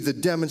be the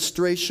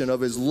demonstration of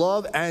his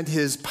love and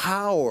his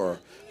power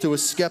to a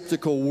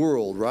skeptical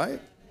world, right?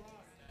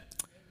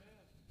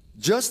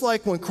 Just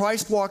like when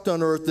Christ walked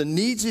on earth, the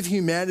needs of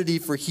humanity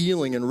for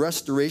healing and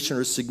restoration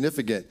are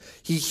significant.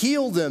 He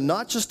healed them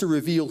not just to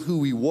reveal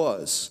who he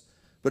was,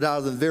 but out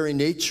of the very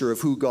nature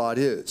of who God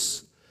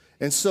is.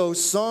 And so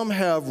some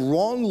have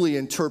wrongly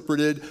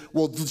interpreted,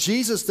 well,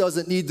 Jesus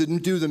doesn't need to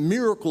do the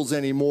miracles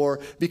anymore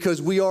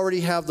because we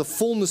already have the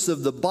fullness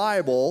of the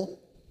Bible,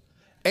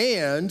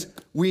 and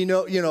we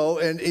know,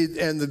 and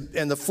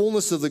the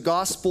fullness of the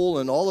gospel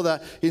and all of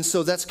that. And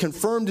so that's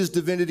confirmed his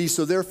divinity,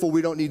 so therefore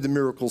we don't need the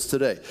miracles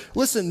today.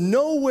 Listen,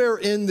 nowhere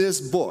in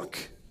this book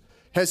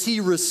has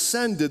he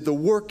rescinded the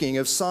working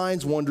of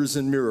signs, wonders,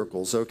 and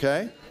miracles,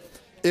 okay?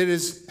 It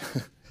is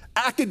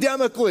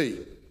academically.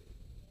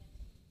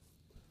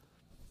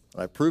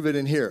 I prove it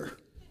in here.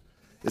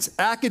 It's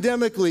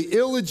academically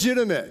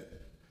illegitimate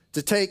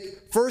to take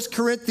 1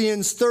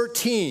 Corinthians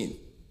 13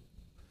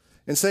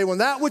 and say, when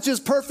that which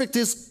is perfect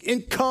is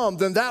come,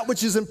 then that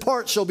which is in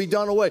part shall be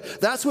done away.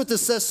 That's what the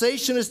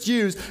cessationists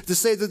use to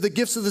say that the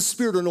gifts of the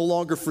Spirit are no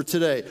longer for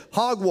today.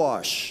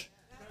 Hogwash.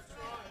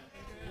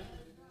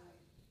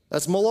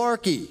 That's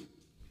malarkey.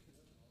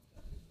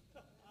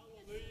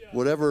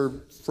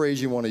 Whatever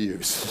phrase you want to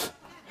use.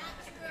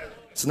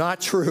 It's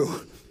not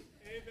true.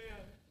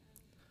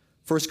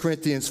 1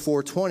 Corinthians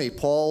 4:20,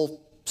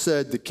 Paul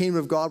said the kingdom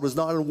of God was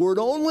not in word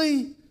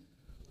only,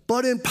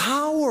 but in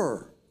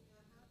power.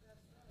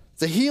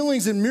 The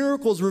healings and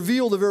miracles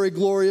reveal the very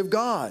glory of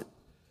God.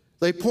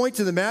 They point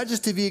to the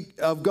majesty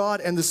of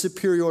God and the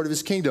superiority of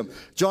his kingdom.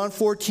 John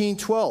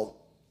 14:12,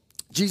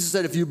 Jesus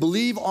said, if you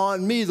believe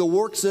on me, the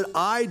works that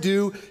I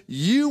do,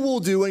 you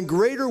will do, and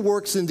greater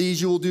works than these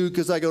you will do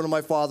because I go to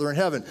my Father in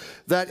heaven.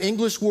 That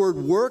English word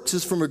works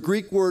is from a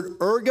Greek word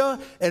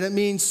erga, and it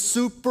means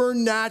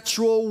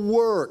supernatural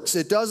works.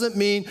 It doesn't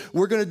mean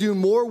we're going to do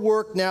more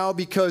work now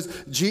because,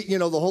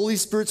 the Holy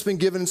Spirit's been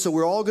given, so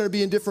we're all going to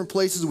be in different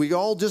places. We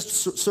all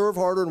just serve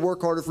harder and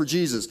work harder for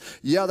Jesus.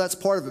 Yeah, that's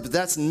part of it, but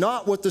that's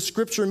not what the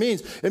scripture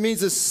means. It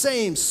means the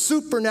same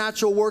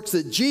supernatural works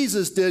that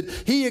Jesus did,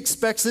 he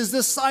expects his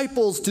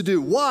disciples to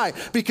do. Why?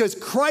 Because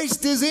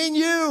Christ is in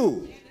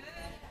you.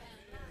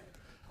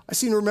 I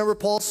seem to remember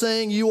Paul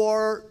saying, you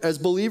are, as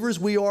believers,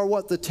 we are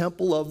what? The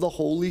temple of the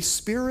Holy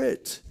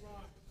Spirit.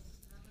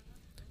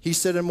 He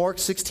said in Mark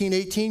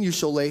 16:18, you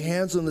shall lay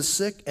hands on the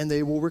sick and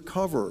they will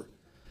recover.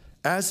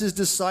 As his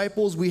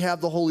disciples, we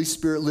have the Holy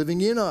Spirit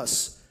living in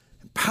us,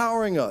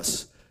 empowering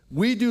us.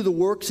 We do the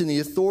works in the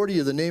authority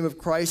of the name of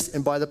Christ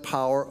and by the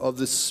power of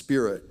the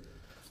Spirit.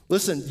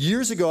 Listen,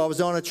 years ago, I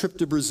was on a trip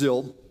to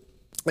Brazil.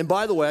 And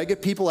by the way, I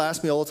get people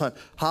ask me all the time,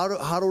 how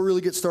do we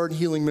really get started in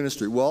healing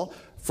ministry? Well,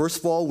 first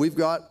of all, we've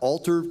got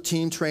altar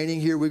team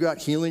training here. We've got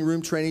healing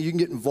room training. You can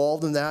get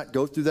involved in that,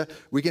 go through that.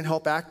 We can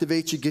help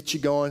activate you, get you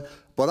going.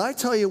 But I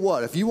tell you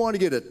what, if you want to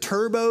get a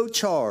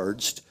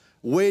turbocharged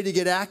way to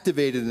get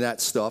activated in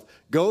that stuff,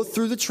 go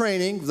through the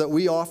training that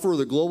we offer,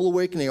 the Global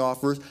Awakening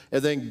offers,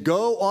 and then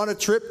go on a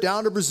trip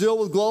down to Brazil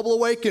with Global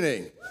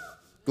Awakening.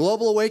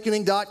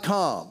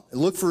 GlobalAwakening.com. And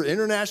look for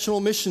international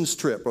missions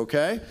trip,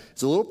 okay?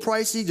 It's a little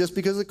pricey just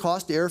because of the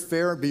cost of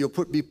airfare, but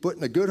you'll be put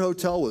in a good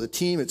hotel with a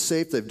team. It's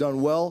safe. They've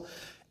done well.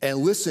 And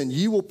listen,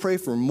 you will pray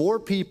for more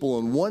people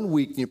in 1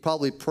 week than you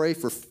probably pray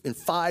for in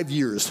 5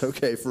 years,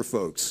 okay, for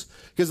folks.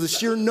 Because the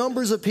sheer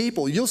numbers of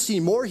people, you'll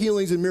see more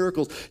healings and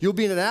miracles. You'll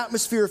be in an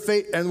atmosphere of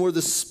faith and where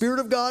the Spirit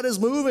of God is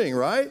moving,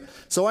 right?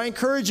 So I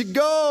encourage you,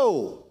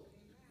 go.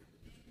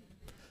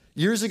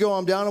 Years ago,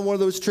 I'm down on one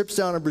of those trips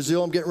down in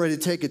Brazil. I'm getting ready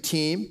to take a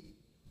team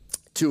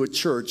to a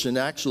church. And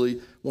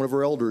actually, one of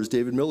our elders,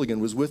 David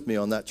Milligan, was with me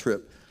on that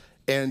trip.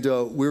 And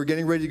we were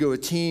getting ready to go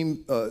take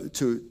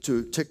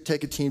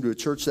a team to a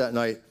church that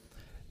night.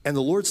 And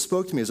the Lord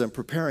spoke to me as I'm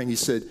preparing. He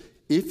said,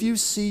 if you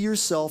see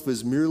yourself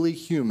as merely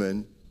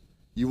human,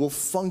 you will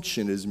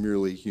function as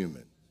merely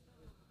human.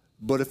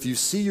 But if you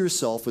see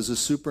yourself as a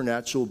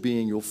supernatural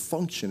being, you'll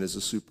function as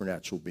a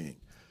supernatural being.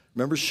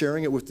 Remember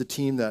sharing it with the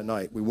team that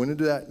night. We went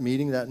into that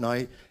meeting that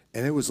night,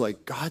 and it was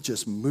like God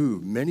just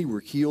moved. Many were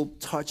healed,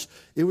 touched.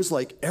 It was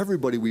like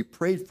everybody we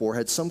prayed for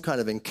had some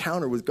kind of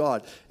encounter with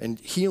God and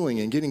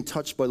healing and getting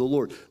touched by the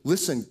Lord.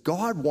 Listen,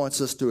 God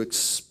wants us to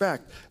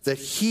expect that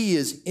he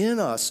is in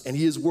us and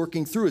he is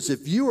working through us.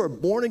 If you are a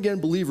born-again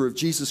believer of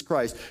Jesus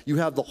Christ, you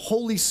have the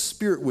Holy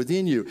Spirit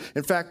within you.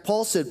 In fact,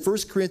 Paul said,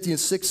 1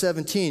 Corinthians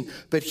 6:17,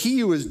 but he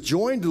who is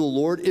joined to the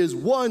Lord is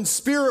one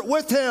spirit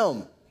with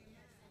him.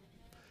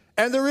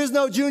 And there is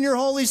no junior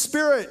Holy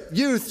Spirit,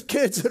 youth,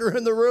 kids that are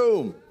in the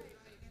room.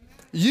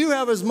 You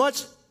have as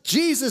much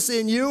Jesus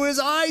in you as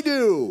I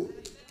do.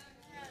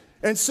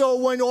 And so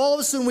when all of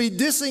a sudden we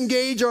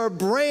disengage our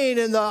brain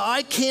and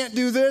I can't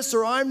do this,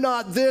 or I'm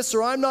not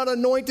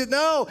anointed.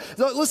 No,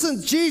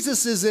 listen,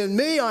 Jesus is in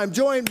me. I'm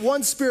joined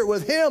one spirit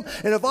with him.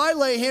 And if I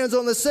lay hands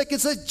on the sick,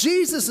 it's that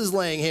Jesus is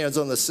laying hands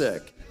on the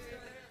sick.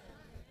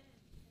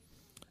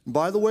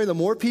 By the way, the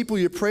more people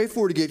you pray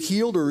for to get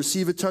healed or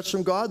receive a touch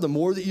from God, the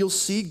more that you'll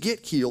see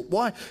get healed.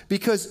 Why?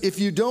 Because if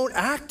you don't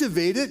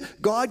activate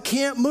it, God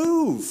can't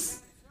move.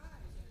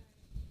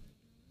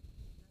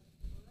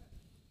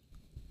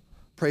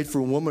 Prayed for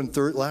a woman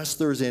last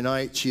Thursday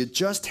night. She had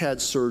just had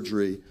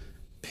surgery,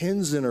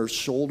 pins in her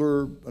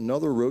shoulder,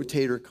 another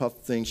rotator cuff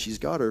thing. She's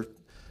got her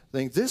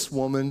thing. This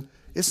woman,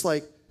 it's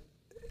like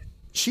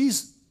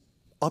she's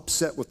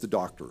upset with the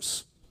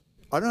doctors.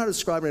 I don't know how to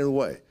describe it in a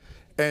way.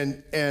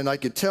 And I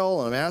could tell,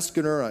 and I'm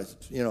asking her,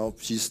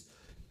 she's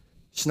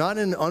not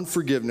in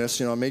unforgiveness,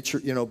 I made sure,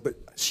 but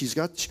she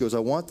goes, I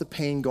want the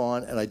pain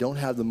gone, and I don't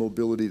have the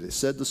mobility. They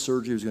said the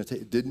surgery was going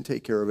to didn't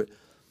take care of it.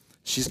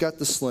 She's got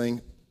the sling.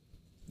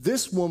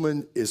 This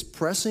woman is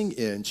pressing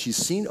in. She's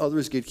seen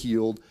others get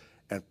healed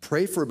and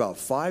pray for about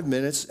 5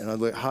 minutes. And I'm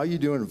like, how you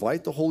doing?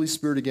 Invite the Holy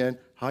Spirit again.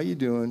 How you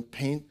doing?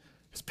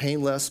 Is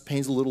pain less?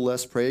 Pain's a little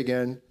less. Pray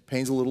again.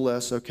 Pain's a little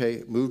less.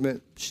 Okay,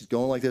 movement. She's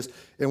going like this.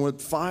 And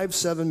with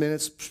 5-7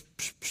 minutes,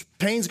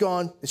 pain's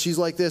gone. And she's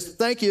like this.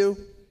 Thank you.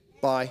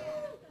 Bye.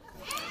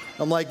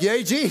 I'm like,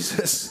 yay,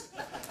 Jesus.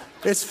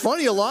 It's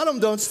funny. A lot of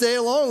them don't stay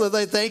alone.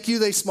 They thank you.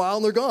 They smile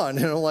and they're gone.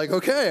 And I'm like,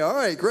 okay, all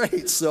right,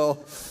 great.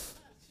 So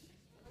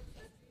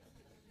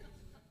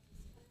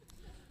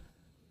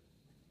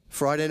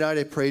Friday night,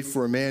 I prayed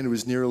for a man who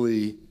was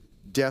nearly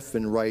deaf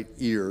in right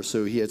ear.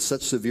 So he had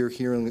such severe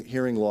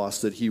hearing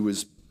loss that he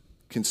was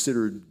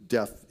considered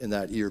deaf in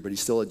that ear, but he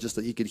still had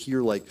he could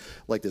hear like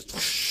this,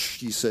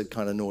 he said,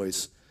 kind of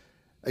noise.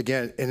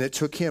 Again, and it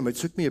took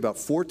me about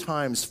 4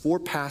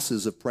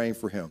 passes of praying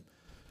for him.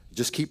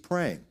 Just keep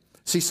praying.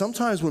 See,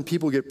 sometimes when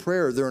people get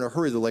prayer, they're in a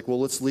hurry. They're like, well,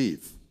 let's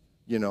leave.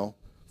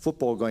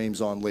 Football game's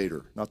on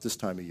later, not this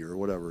time of year or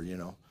whatever,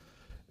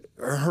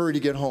 hurry to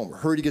get home,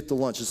 hurry to get to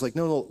lunch. It's like,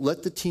 no,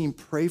 let the team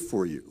pray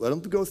for you. Let them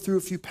go through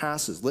a few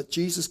passes. Let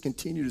Jesus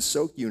continue to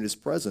soak you in his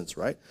presence,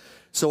 right?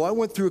 So I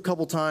went through a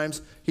couple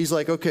times. He's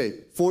like, okay,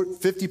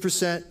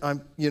 50%,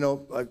 I'm,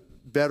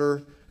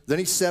 better. Then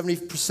he's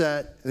 70%,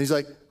 and he's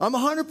like, I'm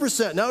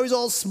 100%. Now he's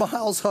all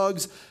smiles,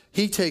 hugs.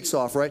 He takes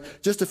off, right?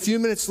 Just a few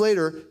minutes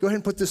later, go ahead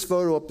and put this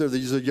photo up there.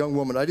 There's a young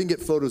woman. I didn't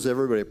get photos of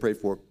everybody I prayed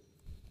for.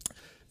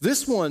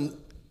 This one,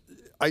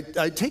 I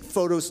take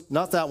photos,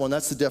 not that one,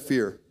 that's the deaf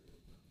ear.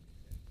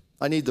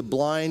 I need the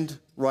blind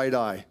right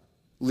eye,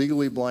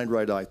 legally blind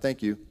right eye.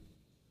 Thank you.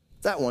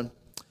 That one.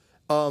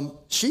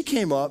 She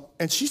came up,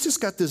 and she's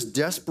just got this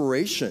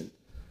desperation.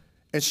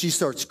 And she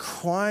starts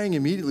crying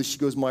immediately. She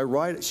goes,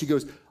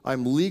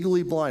 I'm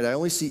legally blind. I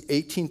only see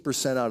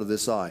 18% out of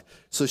this eye.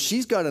 So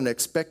she's got an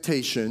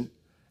expectation,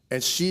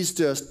 and she's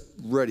just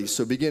ready.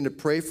 So begin to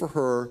pray for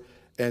her,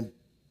 and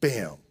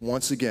bam,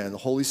 once again, the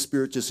Holy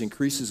Spirit just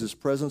increases his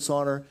presence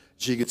on her.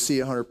 She could see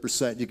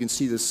 100%. You can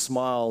see the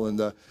smile and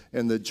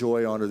the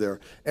joy on her there.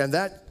 And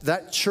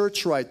that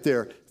church right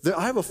there,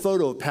 I have a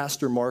photo of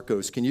Pastor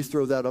Marcos. Can you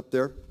throw that up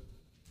there?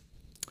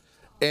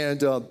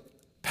 And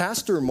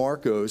Pastor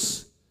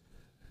Marcos,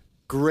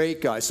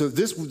 great guy. So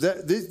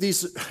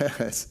these,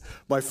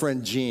 my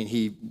friend Gene,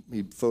 he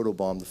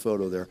photobombed the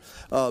photo there.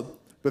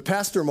 But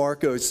Pastor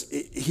Marcos,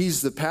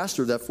 he's the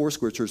pastor of that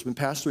Foursquare church, been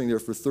pastoring there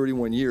for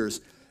 31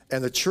 years.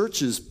 And the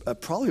church is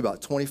probably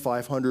about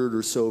 2,500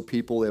 or so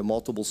people. They have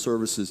multiple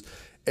services.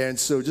 And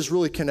so just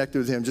really connected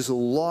with him. Just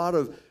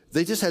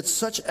they just had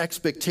such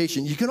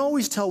expectation. You can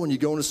always tell when you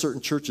go into certain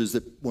churches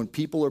that when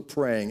people are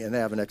praying and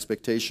have an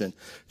expectation.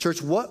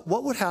 Church, what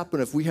would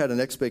happen if we had an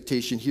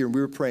expectation here and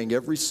we were praying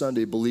every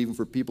Sunday, believing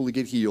for people to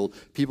get healed,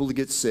 people to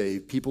get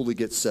saved, people to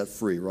get set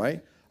free,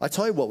 right? I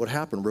tell you what would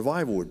happen.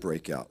 Revival would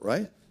break out,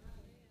 right?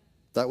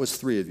 That was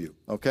 3 of you,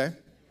 okay?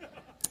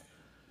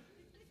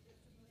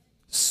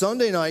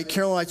 Sunday night,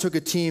 Carol and I took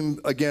a team,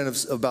 again,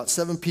 of about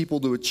 7 people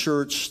to a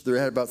church. They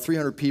had about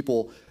 300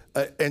 people.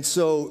 And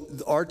so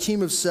our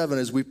team of 7,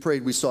 as we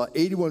prayed, we saw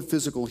 81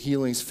 physical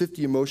healings,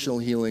 50 emotional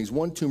healings,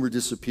 1 tumor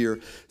disappear,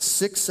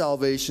 6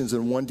 salvations,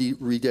 and 1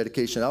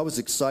 rededication. I was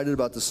excited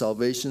about the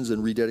salvations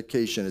and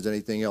rededication as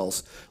anything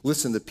else.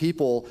 Listen, the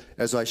people,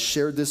 as I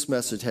shared this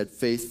message, had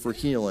faith for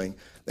healing.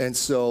 And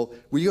so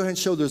we go ahead and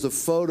show there's a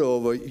photo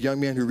of a young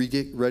man who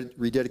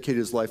rededicated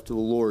his life to the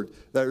Lord.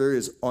 There it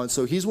is.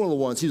 So he's one of the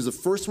ones. He was the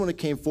first one that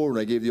came forward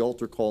when I gave the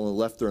altar call on the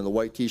left there in the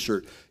white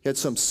T-shirt. He had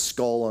some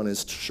skull on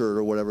his shirt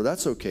or whatever.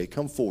 That's okay.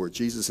 Come forward.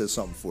 Jesus has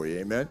something for you.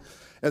 Amen.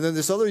 And then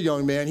this other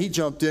young man, he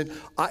jumped in.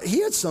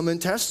 He had some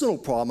intestinal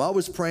problem. I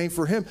was praying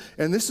for him.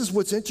 And this is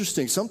what's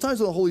interesting.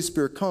 Sometimes when the Holy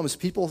Spirit comes,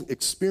 people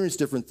experience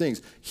different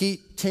things.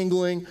 Heat,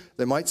 tingling,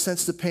 they might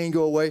sense the pain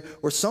go away,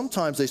 or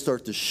sometimes they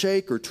start to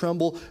shake or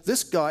tremble.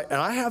 This guy,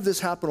 and I have this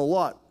happen a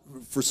lot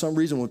for some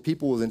reason when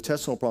people with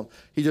intestinal problems,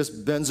 he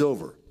just bends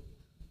over.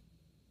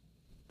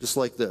 Just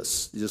like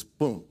this. He just,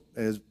 boom.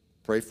 And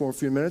pray for him a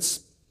few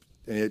minutes.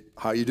 And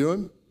how you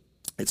doing?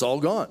 It's all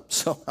gone.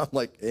 So I'm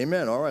like,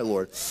 amen. All right,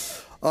 Lord.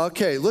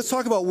 Okay, let's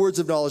talk about words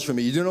of knowledge for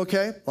me. You doing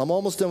okay? I'm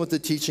almost done with the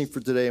teaching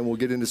for today, and we'll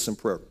get into some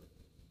prayer.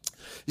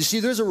 You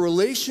see, there's a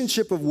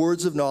relationship of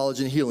words of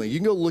knowledge and healing. You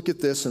can go look at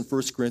this in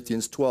 1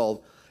 Corinthians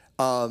 12.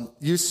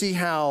 You see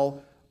how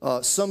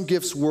some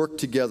gifts work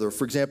together.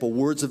 For example,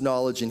 words of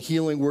knowledge and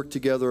healing work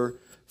together.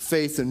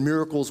 Faith and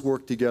miracles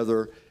work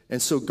together.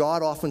 And so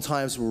God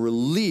oftentimes will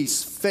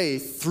release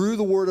faith through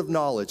the word of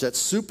knowledge. That's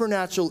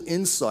supernatural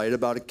insight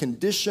about a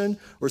condition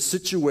or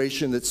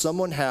situation that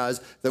someone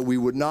has that we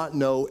would not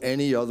know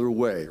any other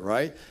way,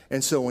 right?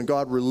 And so when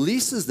God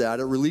releases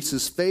that, it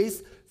releases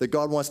faith that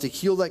God wants to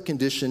heal that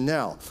condition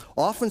now.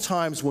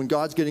 Oftentimes when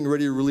God's getting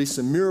ready to release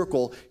a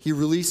miracle, he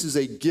releases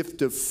a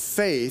gift of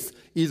faith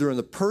either in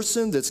the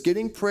person that's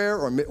getting prayer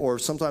or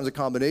sometimes a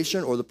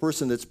combination, or the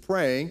person that's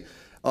praying,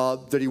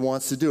 that he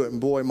wants to do it. And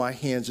boy, my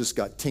hands just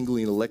got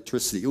tingling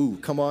electricity. Ooh,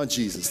 come on,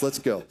 Jesus, let's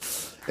go.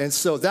 And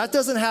so that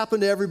doesn't happen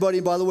to everybody.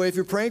 By the way, if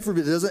you're praying for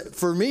me,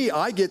 for me,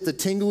 I get the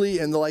tingly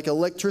and the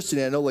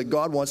electricity. I know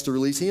God wants to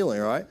release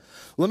healing, all right?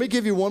 Let me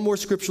give you one more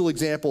scriptural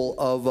example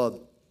of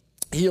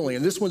healing,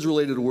 and this one's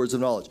related to words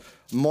of knowledge.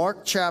 Mark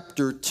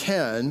chapter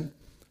 10,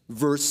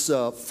 verse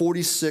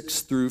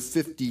 46 through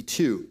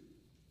 52.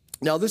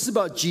 Now, this is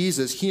about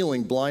Jesus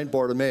healing blind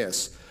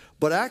Bartimaeus.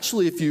 But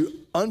actually, if you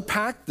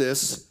unpack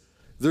this,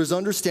 there's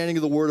understanding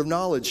of the word of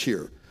knowledge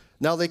here.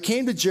 Now they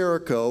came to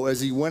Jericho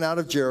as he went out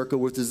of Jericho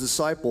with his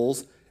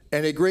disciples,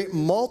 and a great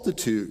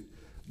multitude,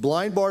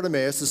 blind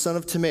Bartimaeus, the son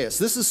of Timaeus.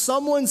 This is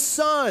someone's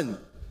son.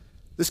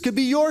 This could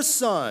be your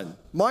son,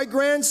 my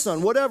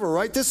grandson, whatever,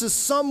 right? This is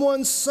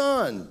someone's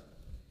son.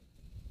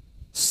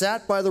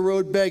 Sat by the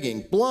road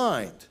begging,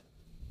 blind.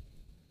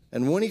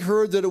 And when he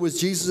heard that it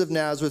was Jesus of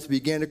Nazareth, he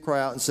began to cry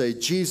out and say,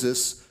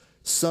 Jesus,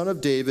 son of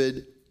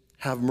David,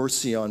 have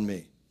mercy on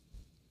me.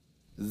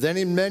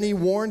 Then many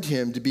warned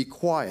him to be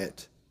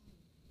quiet,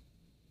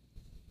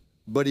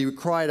 but he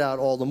cried out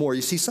all the more.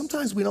 You see,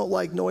 sometimes we don't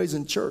like noise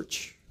in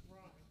church.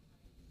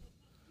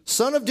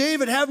 Son of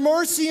David, have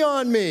mercy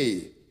on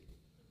me.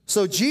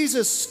 So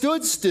Jesus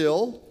stood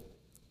still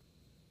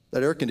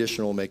That air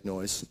conditioner will make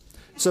noise.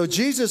 So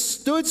Jesus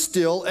stood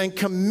still and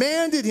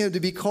commanded him to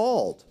be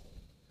called.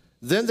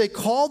 Then they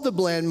called the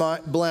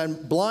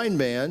blind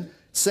man,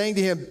 saying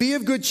to him, "Be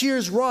of good cheer,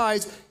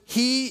 rise,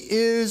 he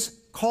is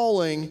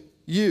calling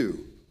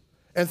you."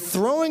 And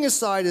throwing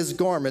aside his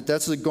garment,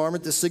 that's the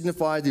garment that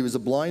signified he was a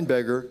blind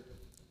beggar,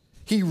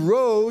 he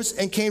rose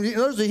and came to, in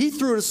other words, he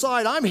threw it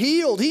aside. I'm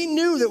healed. He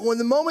knew that when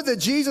the moment that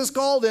Jesus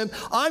called him,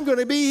 I'm going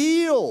to be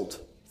healed.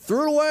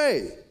 Threw it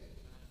away.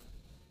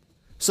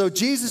 So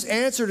Jesus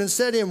answered and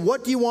said to him,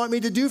 "What do you want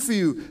me to do for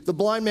you?" The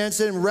blind man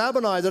said to him,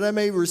 "Rabboni, that I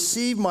may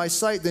receive my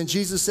sight." Then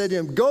Jesus said to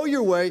him, "Go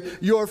your way.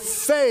 Your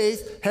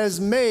faith has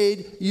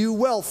made you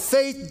well."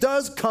 Faith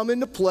does come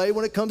into play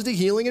when it comes to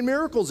healing and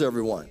miracles,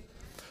 everyone.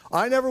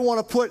 I never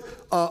want to put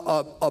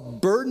a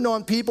burden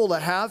on people to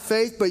have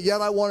faith, but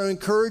yet I want to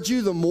encourage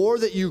you, the more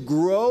that you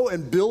grow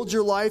and build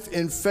your life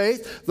in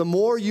faith, the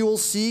more you will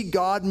see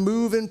God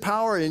move in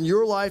power in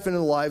your life and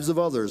in the lives of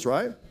others,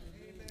 right?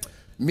 Amen.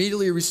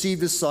 Immediately he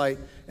received his sight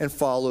and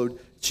followed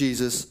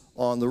Jesus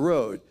on the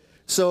road.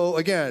 So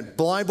again,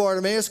 blind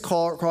Bartimaeus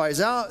cries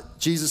out.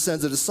 Jesus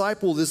sends a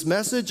disciple this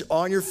message: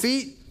 on your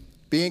feet,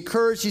 be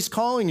encouraged, he's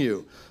calling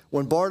you.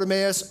 When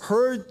Bartimaeus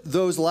heard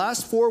those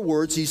last 4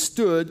 words, he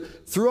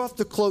stood, threw off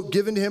the cloak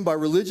given to him by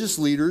religious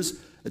leaders,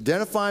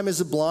 identifying him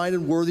as a blind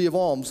and worthy of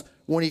alms.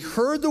 When he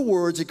heard the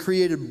words, it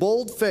created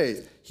bold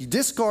faith. He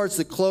discards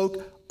the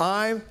cloak.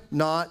 I'm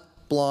not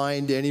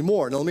blind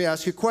anymore. Now let me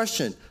ask you a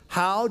question.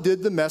 How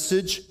did the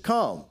message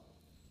come?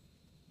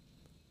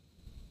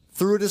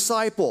 Through a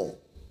disciple,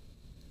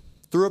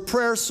 through a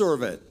prayer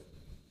servant.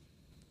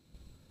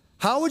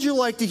 How would you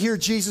like to hear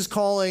Jesus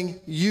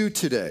calling you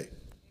today?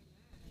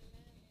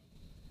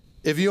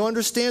 If you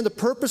understand the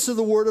purpose of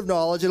the word of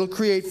knowledge, it'll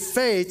create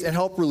faith and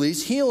help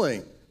release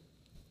healing.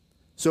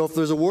 So if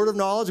there's a word of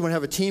knowledge, I'm going to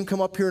have a team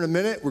come up here in a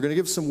minute. We're going to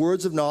give some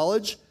words of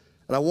knowledge.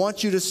 And I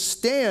want you to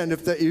stand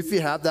if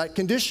you have that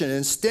condition.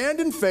 And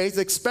stand in faith,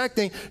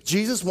 expecting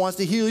Jesus wants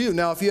to heal you.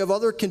 Now, if you have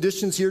other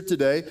conditions here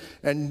today,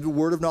 and the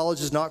word of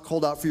knowledge is not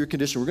called out for your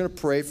condition, we're going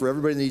to pray for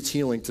everybody that needs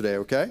healing today,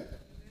 okay?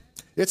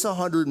 It's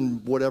 100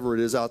 and whatever it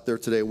is out there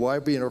today. Why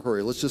be in a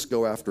hurry? Let's just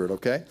go after it,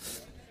 okay?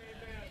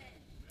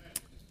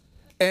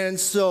 And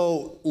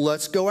so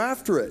let's go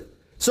after it.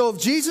 So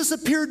if Jesus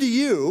appeared to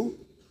you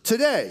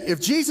today, if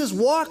Jesus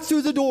walked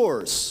through the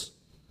doors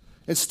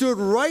and stood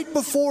right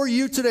before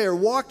you today, or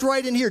walked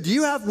right in here,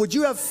 would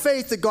you have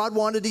faith that God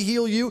wanted to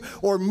heal you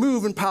or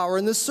move in power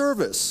in this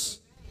service?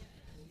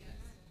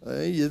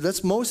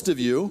 That's most of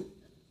you.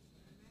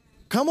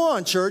 Come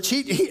on, church.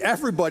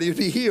 Everybody would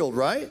be healed,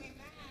 right?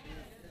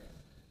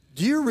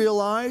 Do you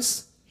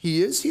realize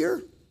he is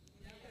here?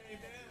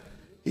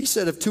 He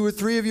said, if 2 or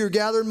 3 of you are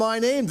gathered in my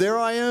name, there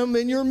I am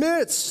in your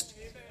midst.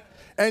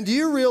 And do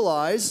you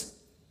realize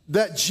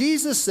that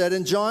Jesus said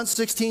in John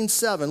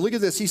 16:7, look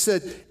at this. He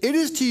said, it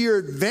is to your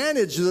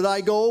advantage that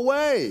I go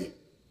away.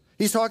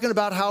 He's talking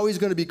about how he's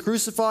going to be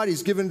crucified.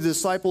 He's given the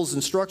disciples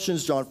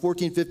instructions, John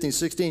 14, 15,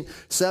 16,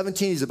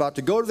 17. He's about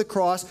to go to the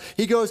cross.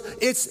 He goes,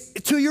 it's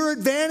to your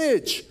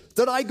advantage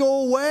that I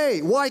go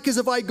away. Why? Because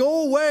if I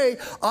go away,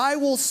 I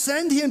will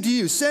send him to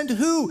you. Send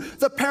who?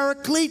 The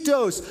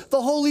Parakletos,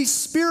 the Holy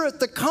Spirit,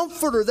 the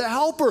Comforter, the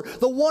Helper,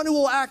 the one who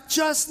will act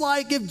just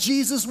like if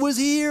Jesus was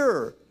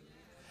here.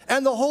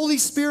 And the Holy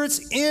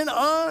Spirit's in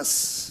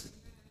us.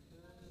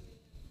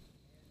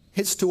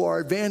 It's to our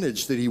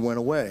advantage that he went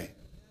away.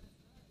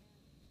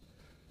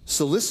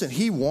 So listen,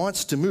 he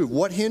wants to move.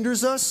 What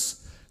hinders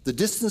us? The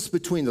distance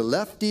between the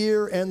left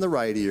ear and the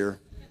right ear.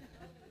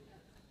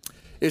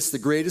 It's the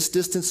greatest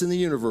distance in the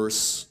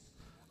universe.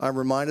 I'm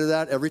reminded of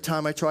that every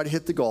time I try to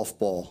hit the golf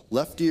ball.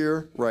 Left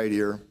ear, right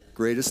ear,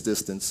 greatest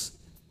distance.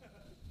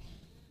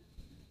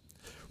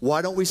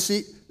 Why don't we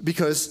see?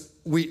 Because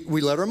we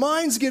let our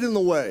minds get in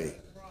the way.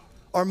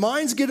 Our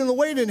minds get in the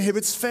way, it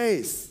inhibits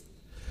faith.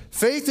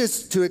 Faith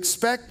is to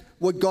expect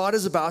what God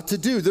is about to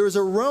do. There is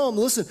a realm,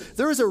 listen,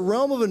 there is a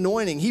realm of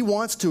anointing he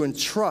wants to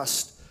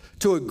entrust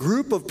to a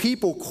group of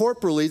people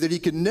corporately that he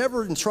could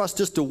never entrust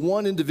just to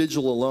one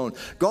individual alone.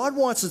 God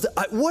wants us to,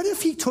 what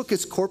if he took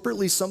us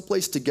corporately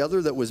someplace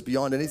together that was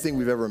beyond anything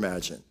we've ever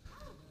imagined?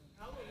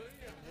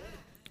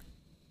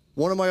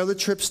 One of my other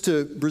trips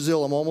to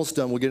Brazil, I'm almost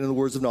done, we'll get into the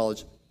words of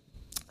knowledge.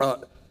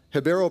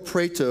 Ribeirão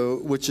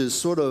Preto, which is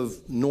sort of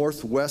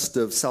northwest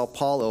of Sao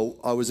Paulo,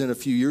 I was in a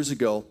few years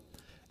ago.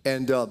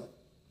 And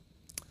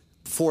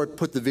before I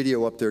put the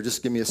video up there,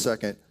 just give me a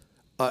second.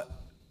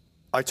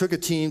 I took a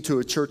team to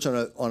a church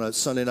on a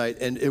Sunday night,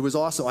 and it was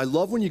awesome. I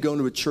love when you go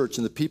into a church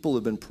and the people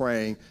have been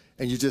praying,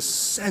 and you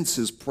just sense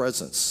his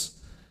presence.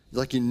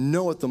 Like you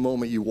know at the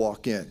moment you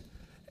walk in.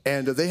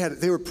 And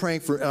they were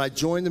praying for, and I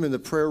joined them in the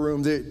prayer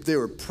room. They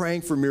were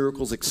praying for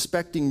miracles,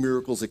 expecting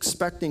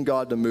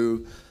God to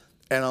move.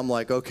 And I'm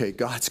like, okay,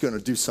 God's going to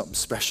do something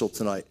special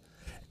tonight.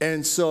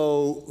 And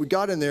so we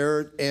got in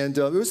there, and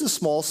it was a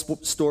small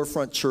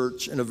storefront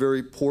church in a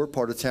very poor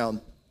part of town.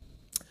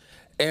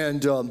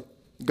 And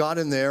got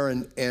in there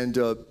and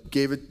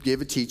gave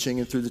a teaching,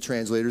 and through the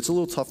translator. It's a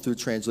little tough through the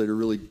translator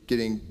really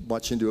getting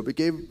much into it, but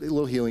gave a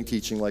little healing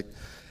teaching.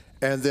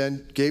 and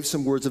then gave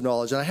some words of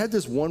knowledge. And I had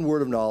this one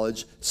word of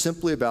knowledge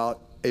simply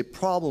about a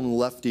problem in the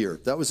left ear.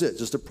 That was it,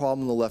 just a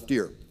problem in the left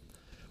ear.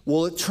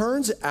 Well, it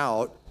turns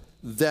out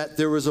that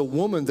there was a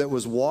woman that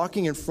was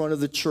walking in front of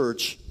the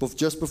church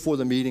just before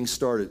the meeting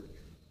started.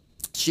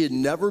 She had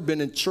never been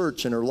in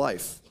church in her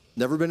life,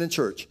 never been in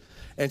church.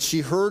 And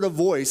she heard a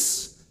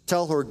voice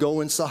tell her,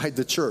 go inside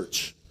the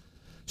church.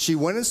 She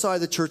went inside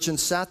the church and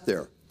sat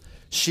there.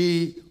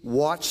 She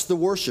watched the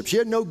worship. She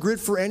had no grid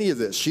for any of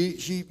this. She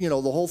the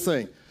whole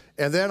thing.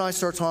 And then I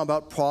started talking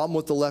about problem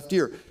with the left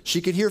ear. She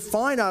could hear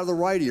fine out of the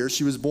right ear.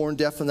 She was born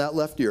deaf in that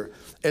left ear.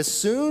 As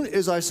soon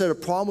as I said a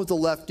problem with the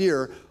left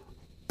ear,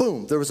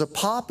 boom, there was a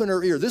pop in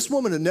her ear. This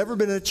woman had never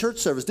been in a church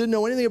service, didn't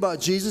know anything about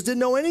Jesus, didn't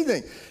know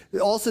anything.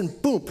 All of a sudden,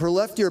 boom, her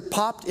left ear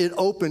popped, it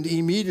opened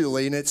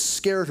immediately, and it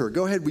scared her.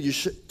 Go ahead, will you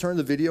turn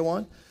the video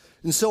on?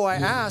 And so I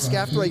asked,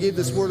 after I gave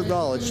this word of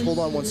knowledge, hold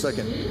on one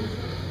second.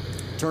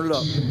 Turn it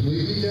up.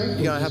 You're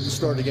going to have to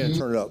start again and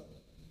turn it up.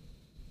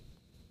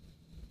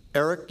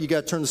 Eric, you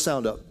got to turn the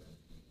sound up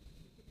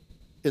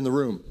in the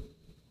room.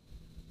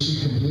 Is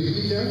she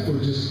completely deaf or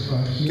just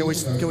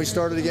Can we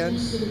start it again?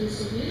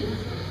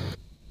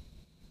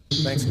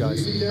 Thanks,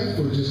 guys. Completely deaf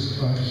or just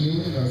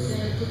healing?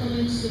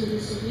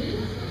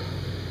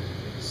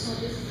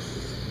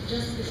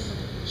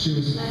 She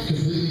was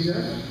completely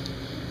deaf?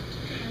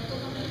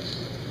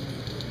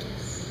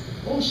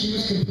 Oh, she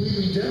was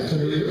completely deaf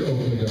and her ear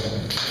opened up.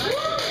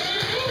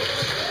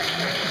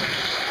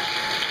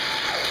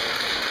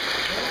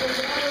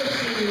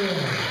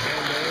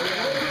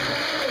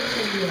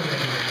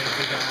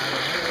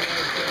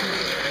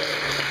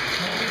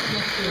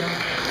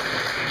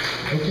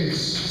 Okay,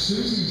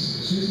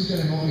 Susie's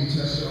gonna help me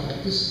test it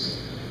out. This,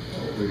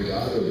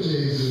 obrigado,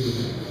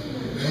 Jesus.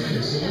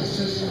 Okay, so let's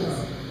test it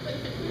out.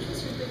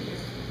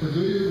 Her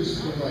good ear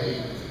was the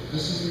right.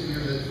 This is the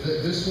ear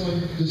this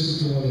is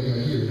the one that got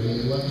here, the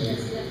left ear.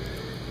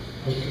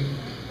 Okay.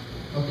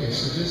 Okay,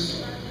 so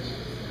this.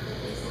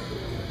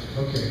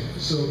 Okay,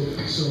 so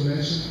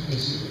mention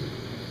this.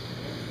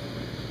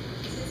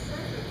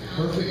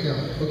 Perfect now.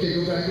 Okay,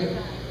 go back in.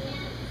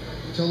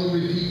 Tell her to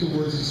repeat the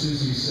words that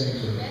Susie is saying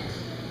to her.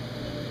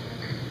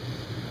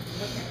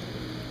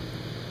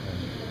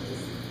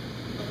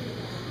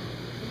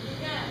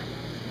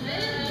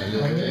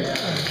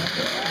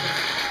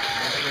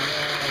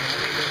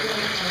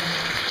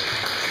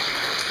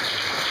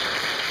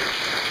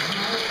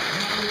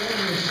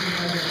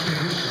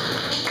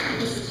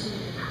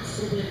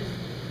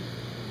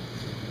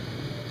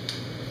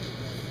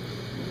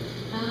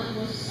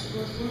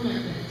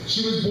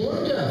 She was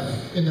born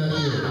deaf in that ear.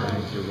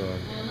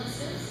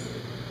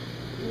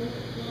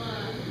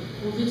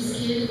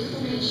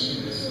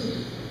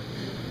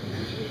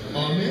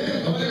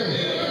 Amen. Okay.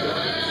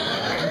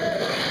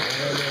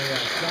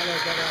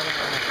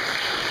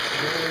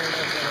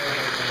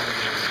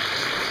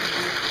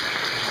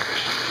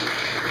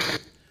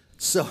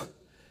 So,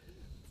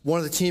 one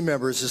of the team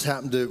members just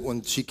happened to,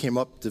 when she came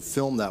up to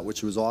film that,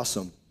 which was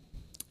awesome,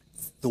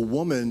 the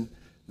woman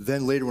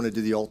then later when I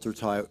did the altar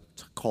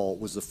call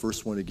was the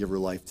first one to give her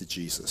life to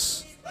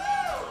Jesus.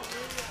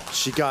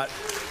 She got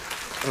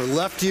her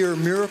left ear,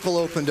 miracle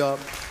opened up,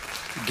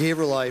 gave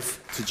her life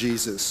to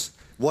Jesus.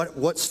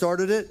 What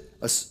started it?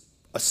 A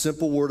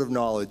simple word of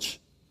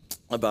knowledge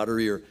about her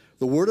ear.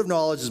 The word of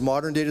knowledge is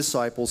modern day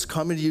disciples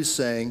coming to you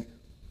saying,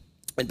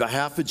 in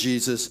behalf of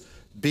Jesus,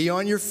 be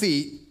on your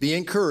feet, be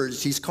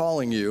encouraged, he's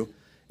calling you.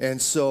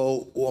 And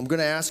so I'm going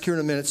to ask here in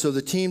a minute, so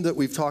the team that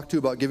we've talked to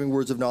about giving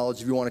words of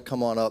knowledge, if you want to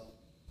come on up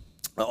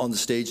on the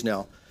stage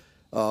now,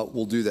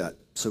 we'll do that.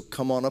 So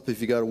come on up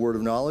if you got a word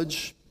of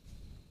knowledge.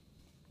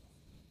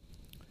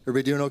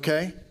 Everybody doing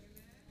okay?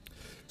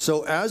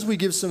 So as we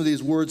give some of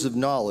these words of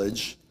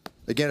knowledge,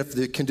 again, if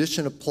the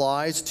condition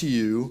applies to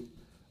you,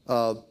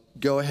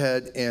 go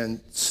ahead and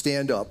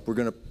stand up. We're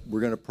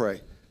gonna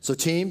pray. So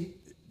team,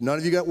 none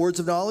of you got words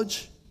of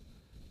knowledge?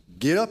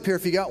 Get up here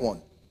if you got one.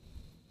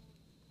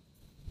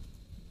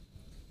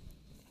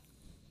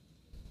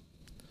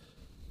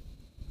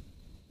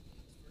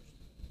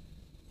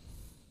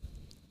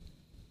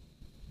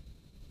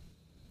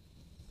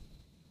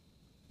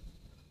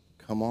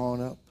 Come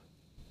on up.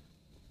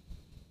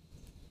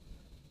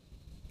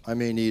 I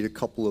may need a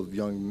couple of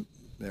young,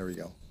 there we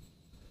go.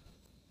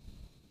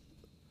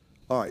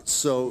 All right,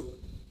 so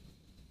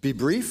be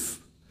brief.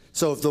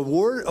 So if the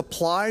word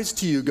applies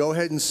to you, go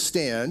ahead and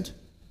stand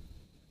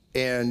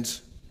in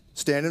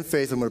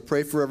faith. I'm going to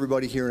pray for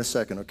everybody here in a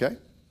second, okay?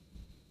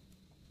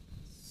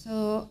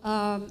 So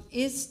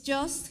it's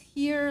just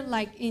here,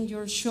 like in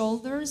your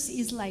shoulders,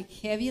 is like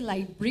heavy,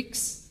 like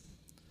bricks.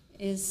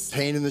 Is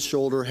pain in the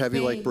shoulder, heavy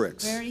pain, like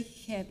bricks. Very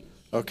heavy.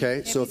 Okay,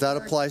 heavy so if that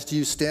burden. applies to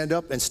you, stand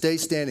up and stay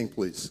standing,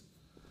 please.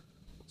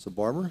 So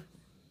Barbara?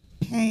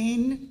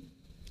 Pain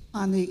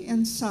on the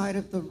inside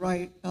of the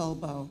right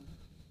elbow.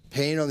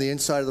 Pain on the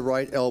inside of the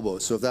right elbow.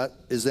 So if that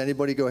is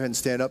anybody, go ahead and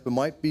stand up. It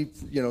might be,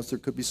 so there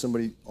could be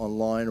somebody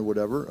online or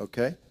whatever,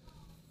 okay?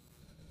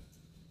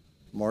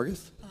 Margaret?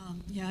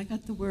 Yeah, I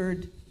got the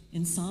word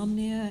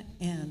insomnia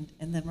and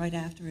then right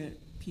after it,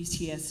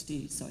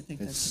 PTSD, so I think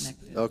that's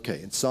connected.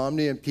 Okay,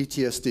 insomnia and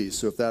PTSD.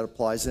 So if that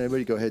applies to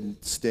anybody, go ahead and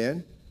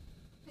stand.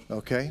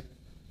 Okay.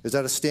 Is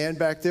that a stand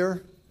back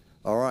there?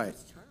 All right.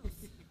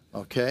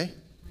 Okay.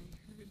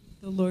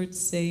 The Lord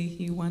say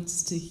he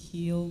wants to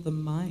heal the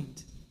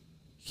mind.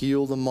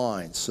 Heal the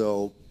mind.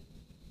 So,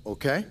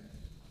 okay. It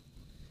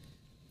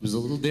was a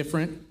little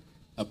different.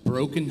 A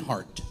broken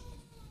heart.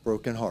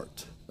 Broken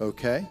heart.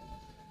 Okay.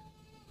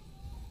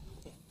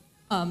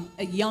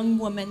 A young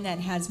woman that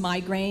has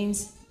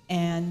migraines,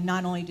 and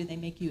not only do they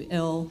make you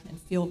ill and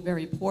feel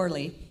very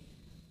poorly,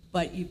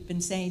 but you've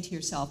been saying to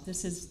yourself,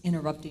 this is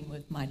interrupting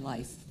with my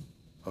life.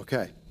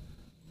 Okay.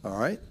 All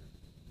right.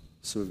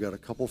 So we've got a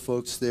couple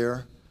folks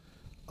there.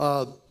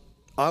 I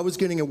was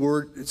getting a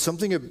word,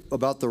 something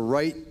about the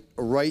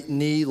right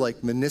knee,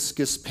 like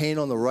meniscus, pain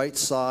on the right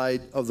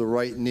side of the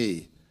right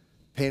knee.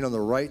 Pain on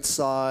the right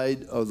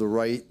side of the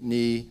right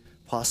knee,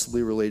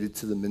 possibly related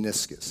to the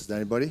meniscus. Is that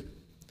anybody?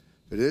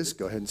 It is.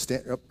 Go ahead and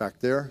stand up back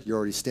there. You're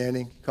already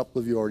standing. A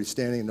couple of you are already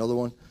standing. Another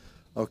one.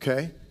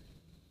 Okay.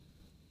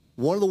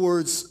 One of the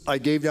words I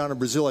gave down in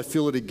Brazil, I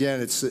feel it again.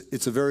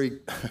 It's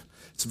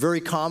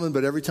very common,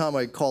 but every time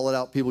I call it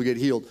out, people get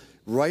healed.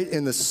 Right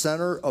in the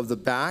center of the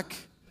back,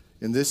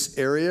 in this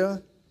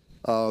area,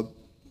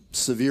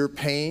 severe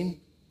pain.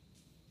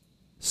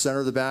 Center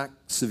of the back,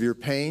 severe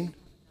pain.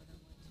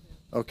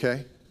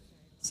 Okay.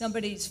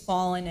 Somebody's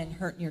fallen and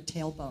hurting your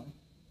tailbone.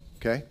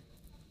 Okay.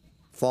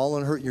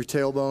 Fallen, hurting your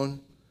tailbone.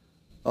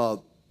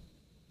 Problem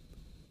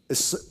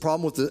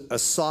with the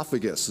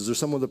esophagus. Is there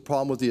someone with a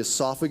problem with the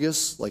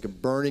esophagus, like a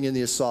burning in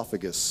the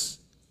esophagus?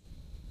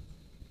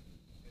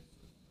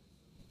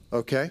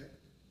 Okay.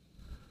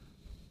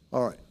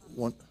 All right.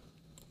 One.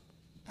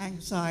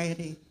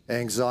 Anxiety.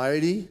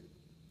 Anxiety.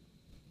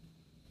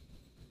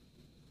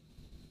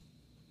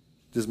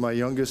 Does my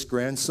youngest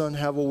grandson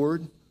have a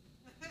word?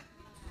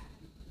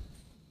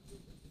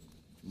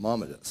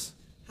 Mama does.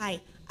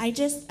 Hi. I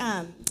just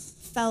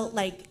felt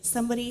like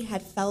somebody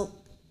had felt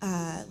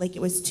like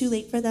it was too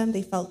late for them.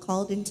 They felt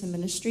called into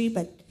ministry,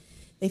 but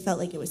they felt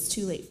like it was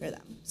too late for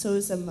them. So it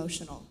was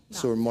emotional.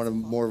 So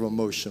more of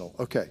emotional.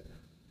 Okay.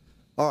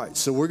 All right.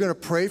 So we're going to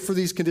pray for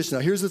these conditions. Now,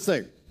 here's the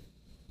thing.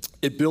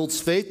 It builds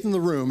faith in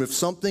the room. If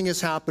something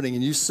is happening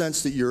and you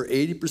sense that you're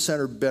 80%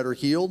 or better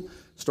healed,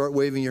 start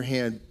waving your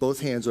hand,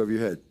 both hands over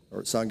your head. All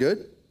right, sound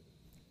good?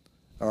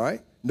 All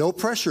right. No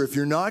pressure. If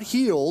you're not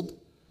healed,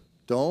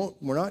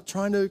 we're not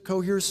trying to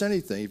coerce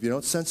anything. If you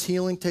don't sense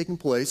healing taking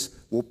place,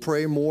 we'll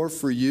pray more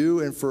for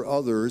you and for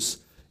others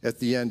at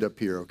the end up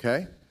here,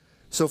 okay?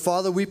 So,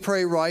 Father, we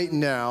pray right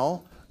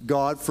now,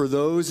 God, for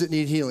those that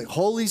need healing.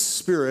 Holy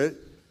Spirit,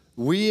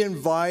 we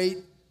invite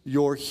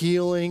your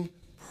healing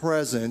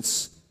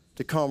presence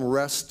to come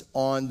rest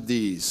on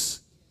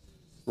these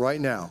right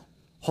now.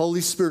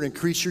 Holy Spirit,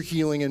 increase your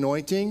healing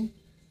anointing,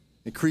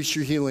 increase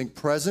your healing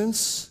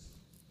presence.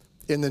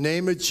 In the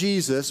name of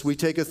Jesus, we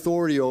take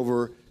authority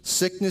over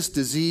sickness,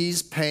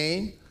 disease,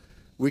 pain.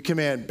 We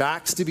command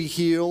backs to be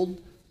healed,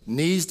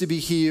 knees to be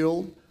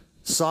healed,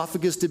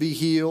 esophagus to be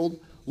healed.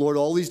 Lord,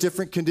 all these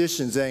different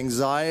conditions,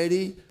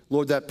 anxiety,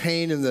 Lord, that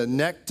pain in the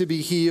neck to be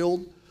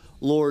healed.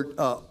 Lord,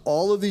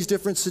 all of these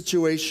different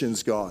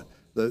situations, God,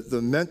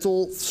 the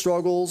mental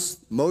struggles,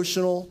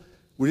 emotional,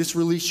 we just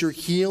release your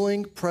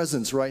healing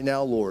presence right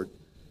now, Lord,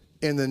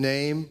 in the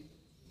name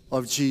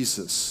of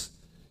Jesus.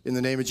 In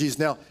the name of Jesus.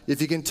 Now,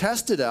 if you can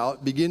test it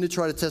out, begin to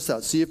try to test it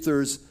out. See if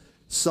there's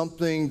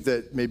something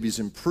that maybe is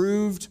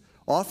improved.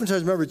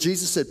 Oftentimes, remember,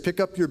 Jesus said,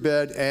 pick up your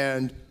bed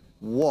and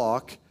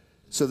walk.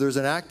 So there's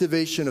an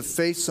activation of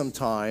faith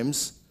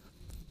sometimes.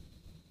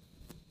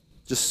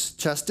 Just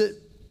test it.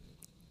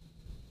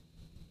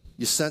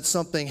 You sense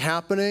something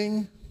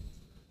happening,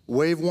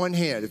 wave one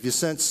hand. If you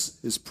sense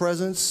his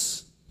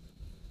presence,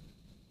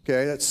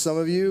 okay, that's some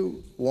of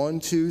you.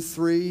 1, 2,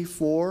 3,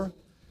 4.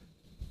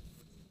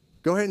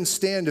 Go ahead and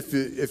stand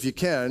if you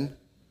can.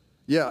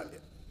 Yeah.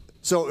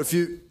 So if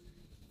you...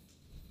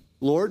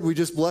 Lord, we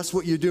just bless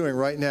what you're doing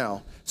right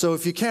now. So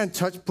if you can,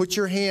 put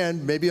your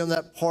hand maybe on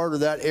that part or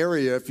that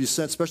area, if you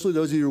sense, especially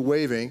those of you who are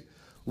waving.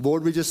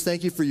 Lord, we just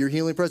thank you for your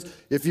healing presence.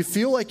 If you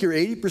feel like you're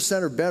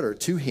 80% or better,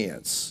 2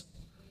 hands.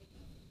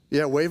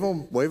 Yeah, wave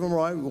them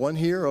right. One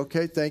here.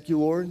 Okay, thank you,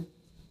 Lord.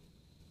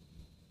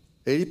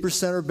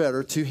 80% or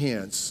better, 2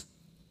 hands.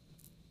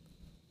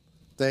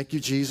 Thank you,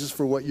 Jesus,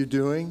 for what you're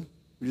doing.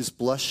 We just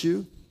bless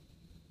you.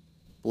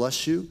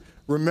 Bless you.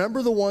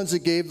 Remember the ones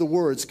that gave the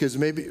words, because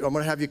maybe I'm going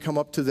to have you come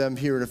up to them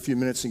here in a few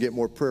minutes and get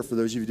more prayer for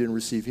those of you who didn't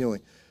receive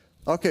healing.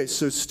 Okay,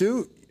 so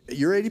Stu,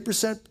 you're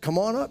 80%. Come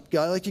on up.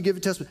 I'd like you to give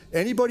a testimony.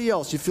 Anybody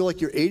else, you feel like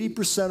you're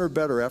 80% or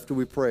better after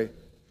we pray?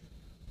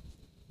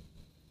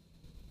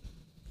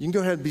 You can go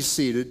ahead and be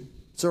seated.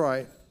 It's all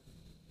right.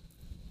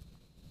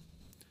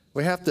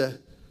 We have to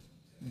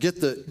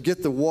get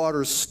the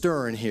water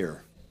stirring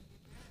here.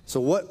 So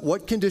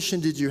what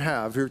condition did you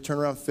have? Here, turn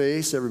around,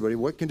 face everybody.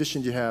 What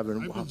condition did you have?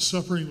 I've been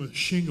suffering with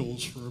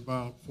shingles for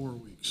about 4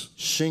 weeks.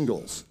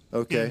 Shingles,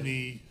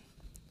 okay.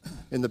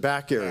 In the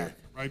back area.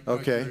 Right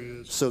okay.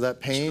 Area so that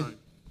pain? Right.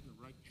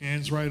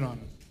 Hands right on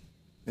it.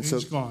 And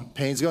Pain's gone.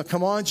 Pain's gone.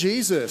 Come on,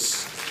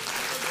 Jesus.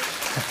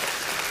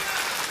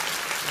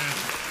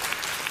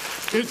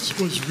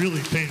 It was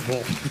really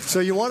painful.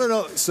 So you want to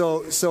know,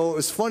 so it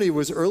was funny, it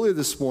was earlier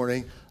this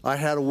morning, I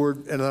had a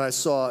word, and then I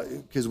saw,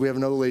 because we have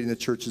another lady in the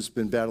church that's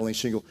been battling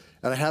shingle,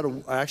 and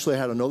I actually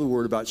had another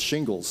word about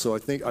shingles. So I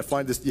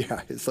find this,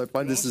 so I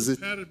find this is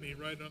it. Patted me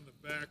right on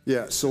the back.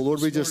 Yeah, so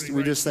Lord, we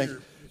just thank.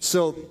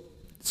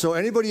 So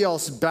anybody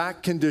else,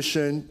 back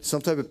condition,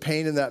 some type of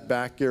pain in that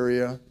back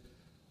area,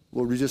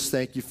 Lord, we just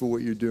thank you for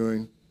what you're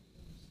doing.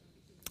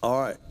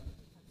 All right.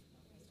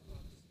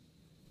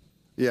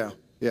 Yeah.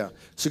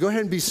 So go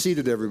ahead and be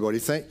seated, everybody.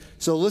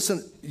 So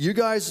listen, you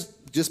guys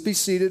just be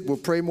seated. We'll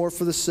pray more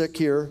for the sick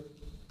here.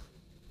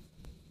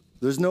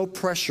 There's no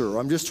pressure.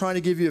 I'm just trying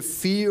to give you a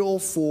feel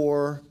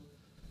for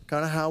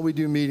kind of how we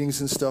do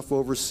meetings and stuff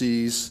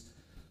overseas.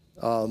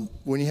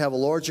 When you have a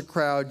larger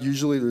crowd,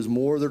 usually there's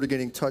more that are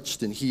getting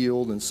touched and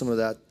healed and some of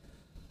that.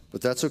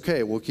 But that's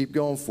okay. We'll keep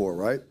going for it,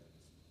 right?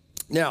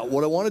 Now,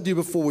 what I want to do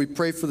before we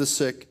pray for the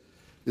sick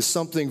is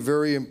something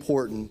very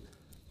important,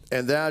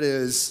 and that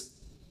is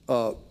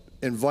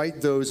invite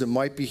those that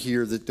might be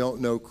here that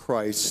don't know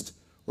Christ,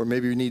 or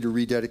maybe need to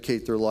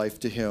rededicate their life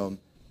to him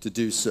to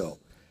do so.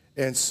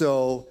 And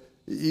so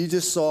you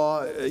just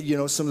saw,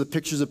 some of the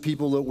pictures of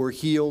people that were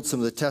healed,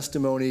 some of the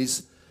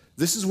testimonies.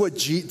 This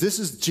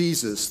is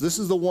Jesus. This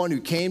is the one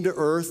who came to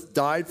earth,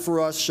 died for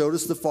us, showed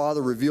us the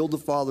Father, revealed the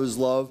Father's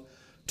love,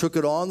 took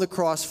it on the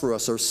cross for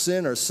us, our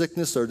sin, our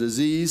sickness, our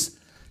disease.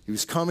 He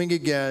was coming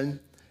again.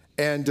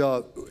 And,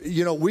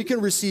 we can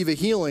receive a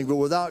healing, but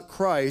without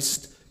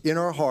Christ in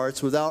our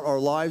hearts, without our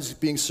lives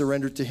being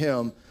surrendered to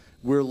him,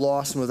 we're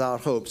lost and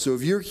without hope. So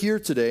if you're here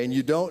today and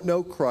you don't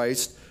know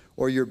Christ,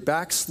 or you're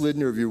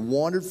backslidden, or if you're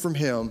wandered from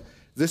him,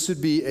 this would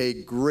be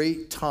a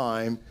great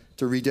time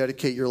to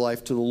rededicate your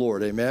life to the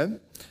Lord. Amen?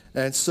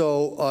 And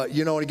so,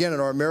 and again, in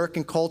our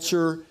American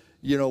culture,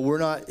 we're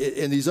not,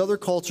 in these other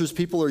cultures,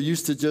 people are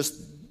used to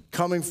just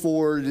coming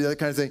forward, that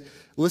kind of thing.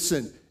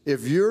 Listen,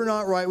 if you're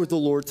not right with the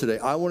Lord today,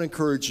 I want to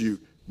encourage you,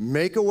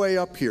 make a way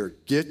up here.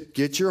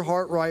 Get your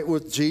heart right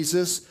with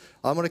Jesus.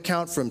 I'm going to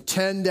count from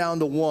 10 down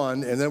to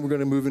 1, and then we're going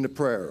to move into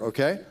prayer,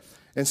 okay?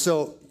 And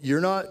so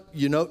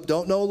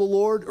don't know the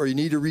Lord, or you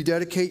need to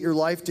rededicate your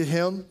life to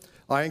him,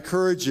 I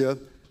encourage you,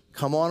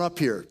 come on up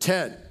here.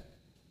 10.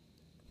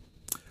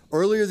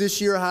 Earlier this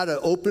year, I had an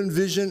open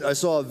vision. I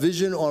saw a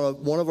vision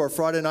on one of our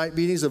Friday night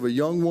meetings of a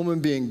young woman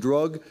being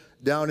drugged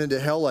down into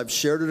hell. I've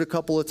shared it a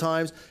couple of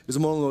times. It was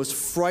one of the most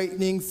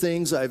frightening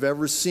things I've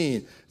ever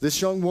seen.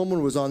 This young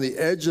woman was on the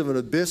edge of an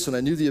abyss, and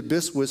I knew the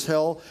abyss was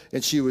hell,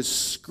 and she was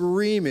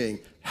screaming,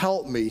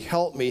 "Help me,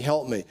 help me,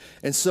 help me."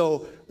 And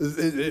so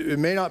it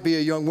may not be a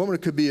young woman.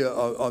 It could be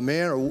a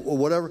man or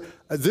whatever.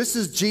 This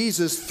is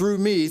Jesus through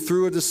me,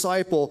 through a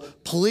disciple,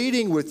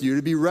 pleading with you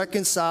to be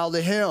reconciled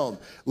to him.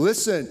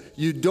 Listen,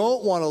 you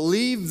don't want to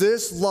leave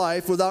this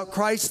life without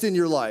Christ in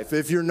your life.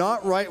 If you're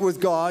not right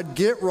with God,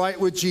 get right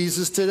with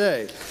Jesus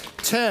today.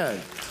 10,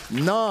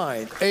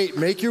 9, 8,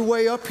 make your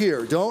way up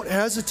here. Don't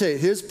hesitate.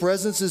 His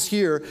presence is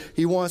here.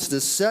 He wants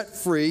to set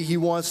free. He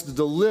wants to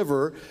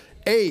deliver.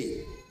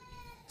 8,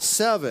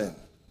 7,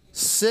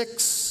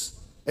 6,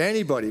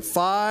 anybody.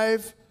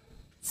 5,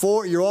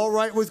 4, you're all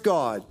right with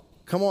God.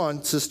 Come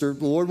on, sister.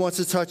 The Lord wants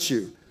to touch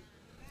you.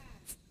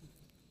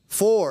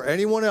 4,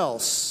 anyone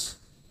else?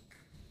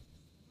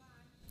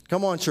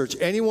 Come on, church.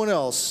 Anyone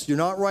else? You're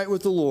not right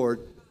with the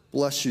Lord.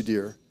 Bless you,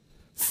 dear.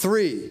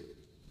 3,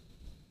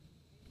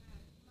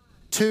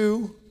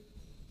 2,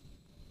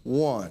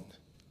 1.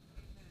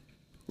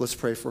 Let's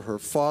pray for her.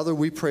 Father,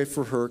 we pray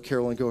for her.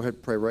 Carolyn, go ahead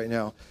and pray right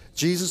now.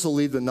 Jesus will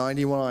leave the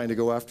 99 to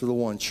go after the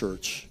one,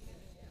 church.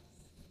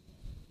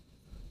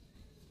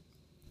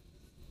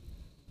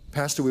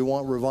 Pastor, we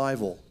want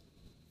revival.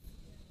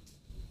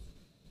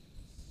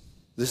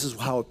 This is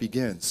how it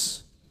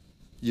begins.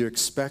 You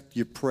expect,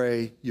 you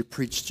pray, you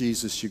preach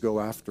Jesus, you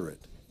go after it.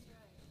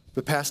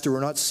 But Pastor,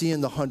 we're not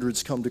seeing the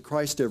hundreds come to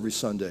Christ every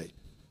Sunday.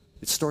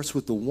 It starts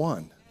with the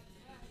one.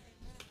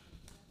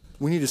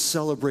 We need to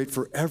celebrate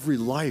for every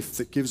life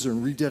that gives her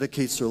and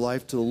rededicates their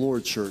life to the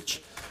Lord,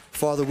 church.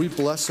 Father, we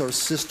bless our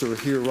sister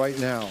here right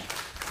now.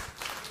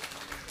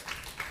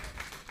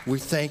 We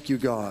thank you,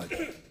 God.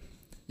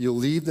 You'll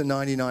leave the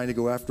 99 to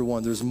go after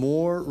one. There's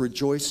more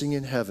rejoicing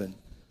in heaven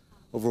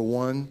over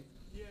one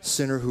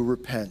sinner who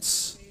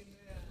repents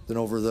than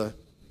over the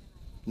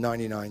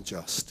 99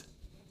 just.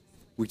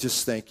 We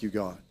just thank you,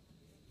 God.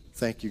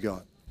 Thank you,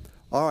 God.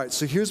 All right,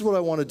 so here's what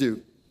I want to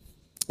do.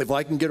 If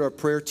I can get our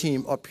prayer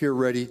team up here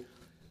ready.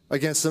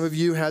 Again, some of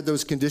you had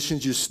those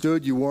conditions. You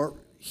stood, you weren't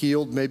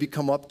healed. Maybe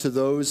come up to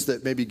those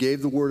that maybe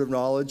gave the word of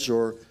knowledge,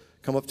 or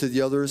come up to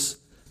the others.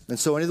 And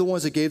so any of the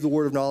ones that gave the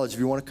word of knowledge, if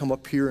you want to come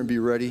up here and be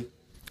ready.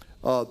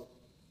 And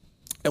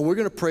we're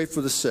going to pray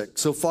for the sick.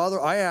 So, Father,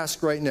 I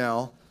ask right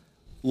now,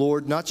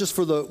 Lord, not just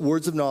for the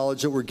words of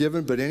knowledge that were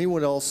given, but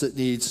anyone else that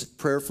needs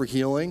prayer for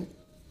healing,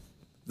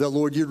 that,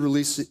 Lord, you'd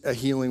release a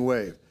healing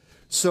wave.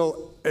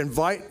 So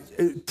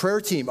prayer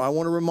team, I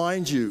want to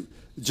remind you,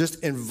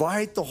 just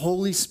invite the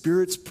Holy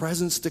Spirit's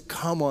presence to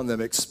come on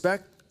them.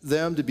 Expect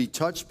them to be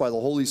touched by the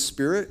Holy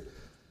Spirit.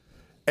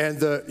 And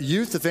the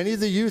youth, if any of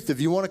the youth, if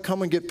you want to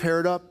come and get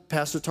paired up,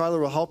 Pastor Tyler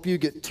will help you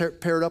get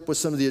paired up with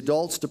some of the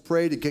adults to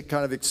pray, to get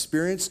kind of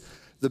experience.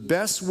 The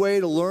best way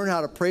to learn how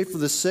to pray for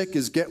the sick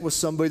is get with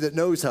somebody that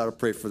knows how to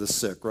pray for the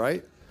sick,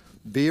 right?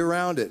 Be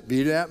around it.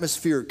 Be in the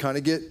atmosphere. Kind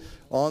of get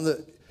on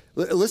the...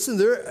 Listen,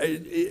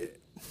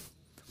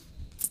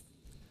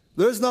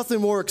 there's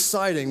nothing more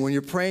exciting when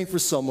you're praying for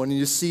someone and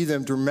you see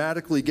them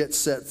dramatically get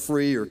set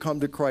free or come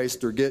to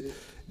Christ or get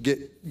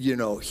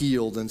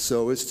healed. And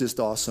so it's just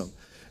awesome.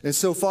 And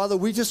so, Father,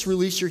 we just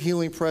release your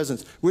healing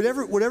presence. Would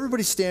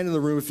everybody stand in the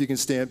room if you can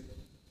stand?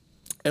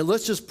 And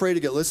let's just pray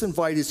together. Let's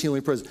invite his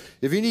healing presence.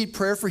 If you need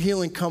prayer for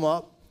healing, come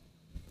up.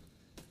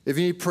 If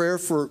you need prayer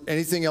for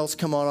anything else,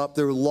 come on up.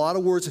 There are a lot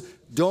of words.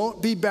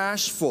 Don't be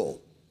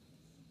bashful.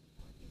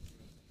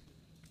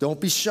 Don't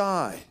be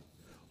shy.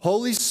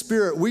 Holy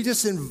Spirit, we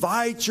just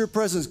invite your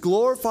presence.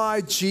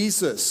 Glorify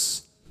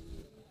Jesus.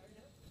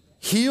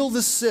 Heal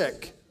the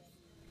sick.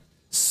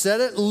 Set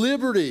at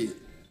liberty,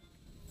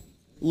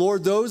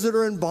 Lord, those that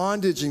are in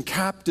bondage and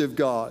captive,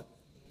 God.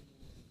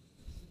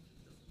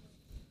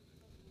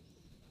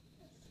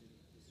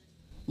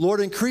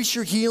 Lord, increase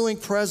your healing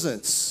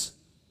presence.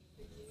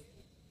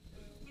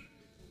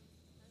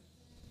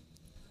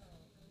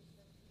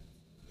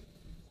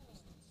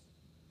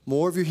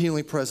 More of your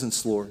healing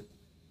presence, Lord.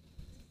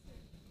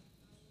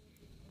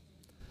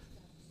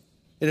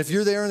 And if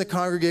you're there in the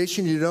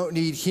congregation, you don't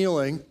need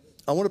healing,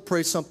 I want to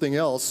pray something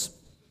else.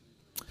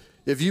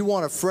 If you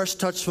want a fresh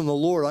touch from the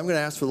Lord, I'm going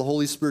to ask for the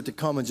Holy Spirit to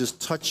come and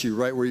just touch you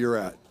right where you're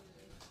at.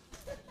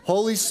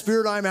 Holy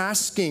Spirit, I'm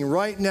asking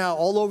right now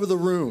all over the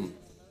room.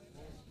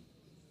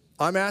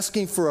 I'm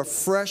asking for a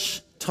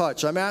fresh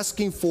touch. I'm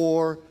asking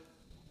for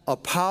a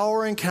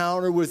power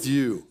encounter with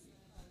you.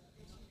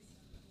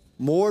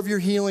 More of your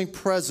healing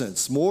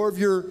presence, more of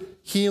your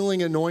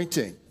healing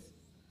anointing.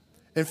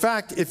 In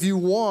fact, if you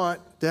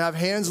want to have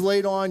hands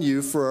laid on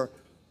you for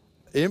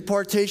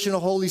impartation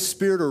of Holy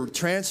Spirit or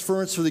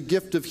transference for the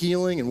gift of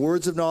healing and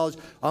words of knowledge,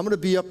 I'm going to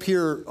be up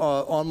here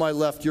on my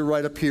left. You're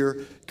right up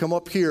here. Come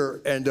up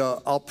here and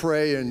I'll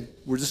pray and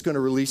we're just going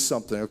to release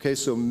something. Okay,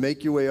 so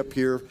make your way up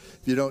here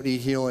if you don't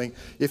need healing.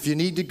 If you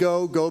need to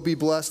go be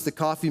blessed. The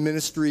coffee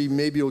ministry,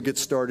 maybe you'll get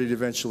started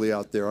eventually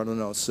out there. I don't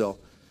know. So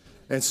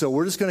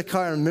we're just going to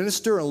kind of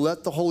minister and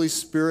let the Holy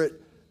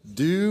Spirit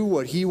do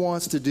what he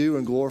wants to do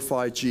and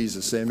glorify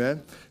Jesus.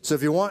 Amen. So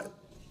if you want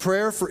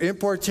prayer for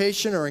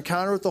impartation or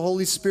encounter with the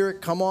Holy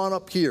Spirit, come on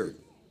up here.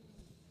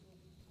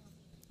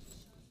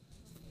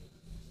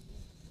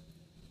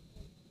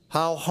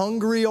 How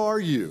hungry are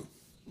you?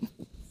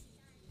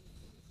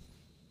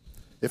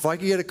 If I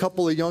could get a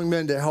couple of young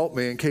men to help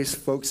me in case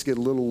folks get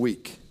a little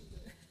weak.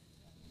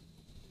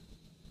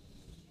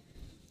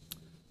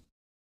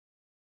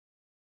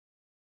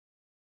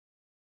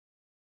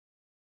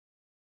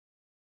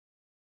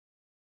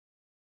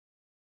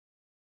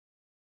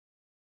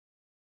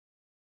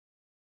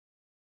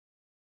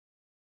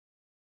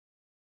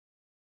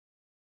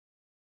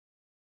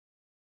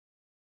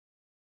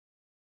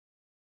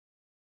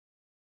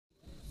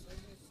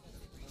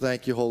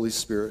 Thank you, Holy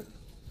Spirit.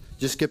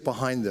 Just get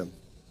behind them.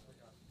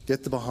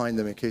 Get behind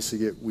them in case they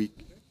get weak.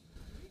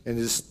 And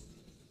just,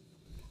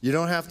 you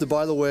don't have to,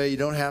 by the way, you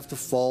don't have to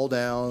fall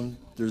down.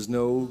 There's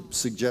no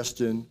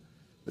suggestion.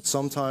 But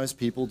sometimes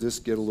people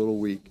just get a little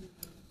weak.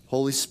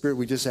 Holy Spirit,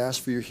 we just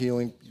ask for your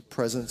healing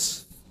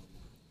presence.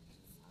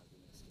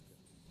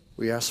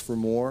 We ask for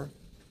more.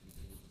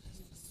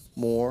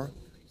 More.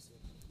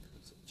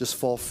 Just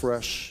fall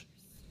fresh.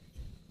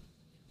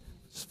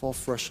 Just fall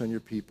fresh on your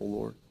people,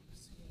 Lord.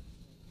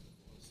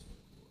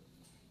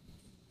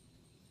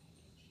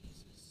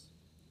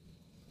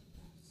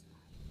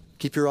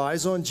 Keep your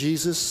eyes on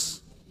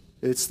Jesus.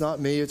 It's not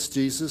me, it's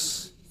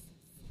Jesus.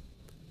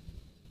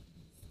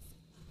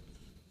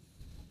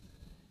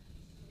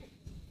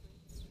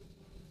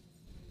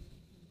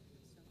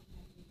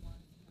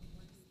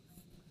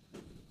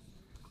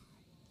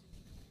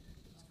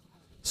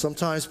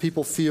 Sometimes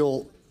people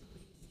feel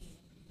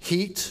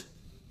heat,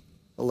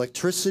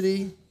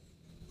 electricity.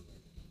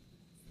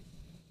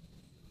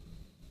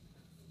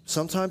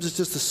 Sometimes it's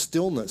just a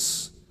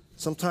stillness.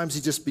 Sometimes he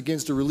just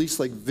begins to release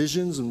like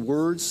visions and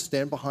words.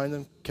 Stand behind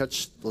them,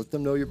 let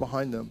them know you're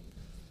behind them.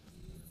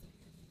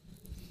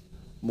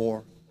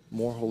 More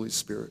Holy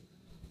Spirit.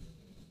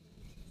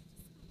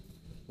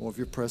 More of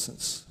your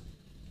presence.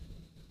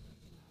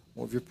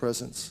 More of your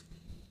presence.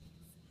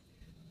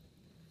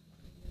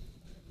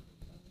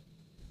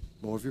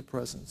 More of your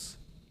presence.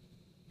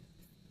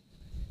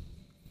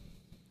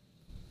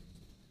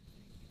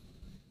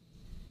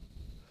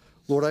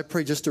 Lord, I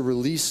pray just a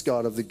release,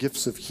 God, of the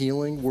gifts of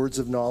healing, words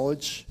of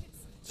knowledge,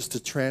 just a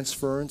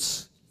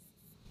transference.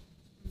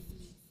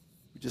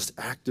 We just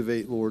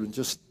activate, Lord, and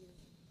just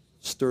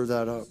stir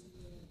that up.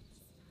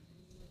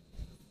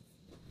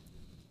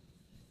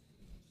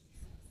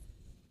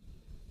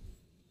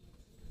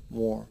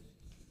 More.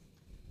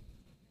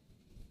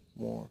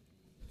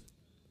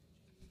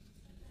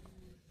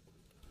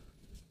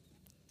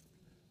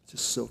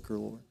 Just soak her,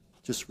 Lord.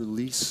 Just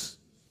release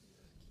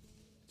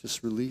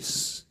Just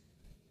release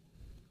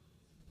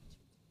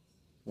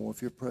more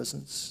of your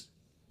presence.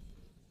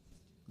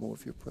 More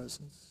of your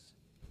presence.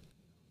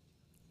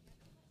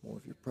 More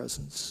of your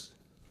presence.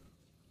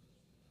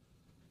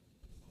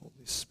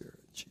 Holy Spirit,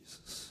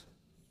 Jesus.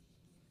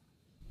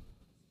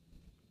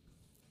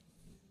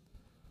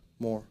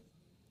 More.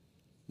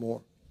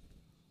 More.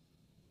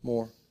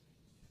 More.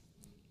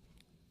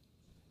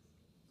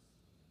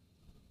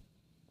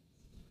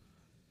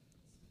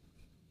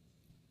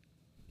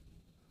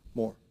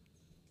 More.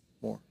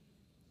 More.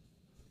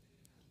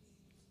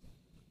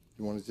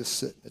 You want to just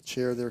sit in a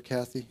chair there,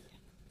 Kathy?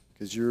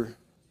 Because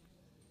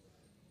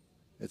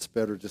it's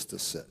better just to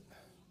sit.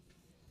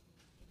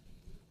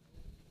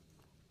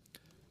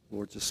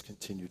 Lord, just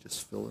continue,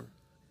 just fill her.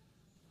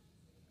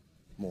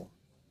 More,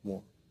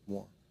 more,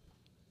 more.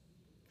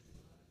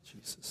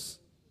 Jesus.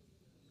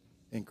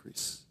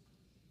 Increase,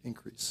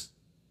 increase,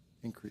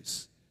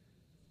 increase,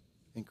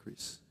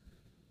 increase,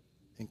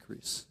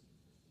 increase.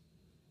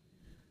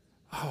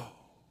 Oh,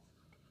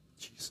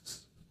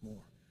 Jesus, more,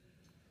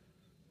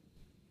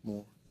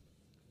 more.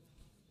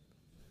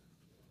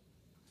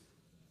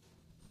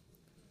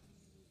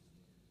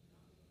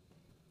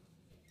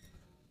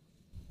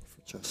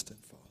 For Justin,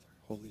 Father.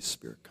 Holy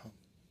Spirit, come.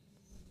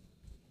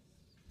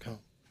 Come.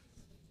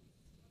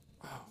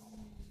 Oh.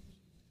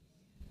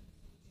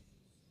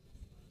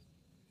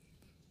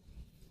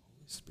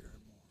 Holy Spirit,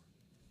 more.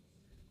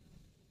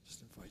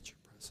 Just invite your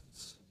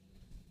presence.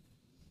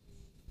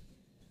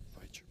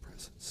 Invite your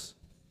presence.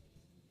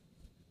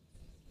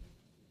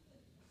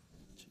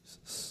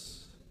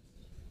 Jesus.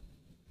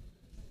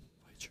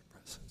 Invite your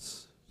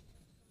presence.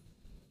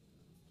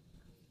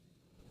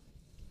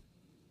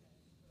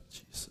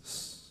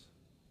 Jesus.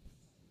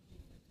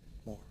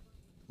 More,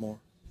 more,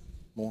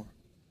 more.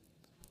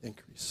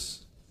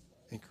 Increase,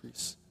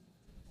 increase,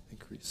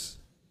 increase,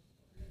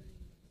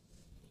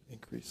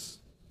 increase.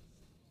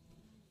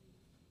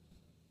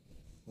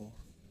 More,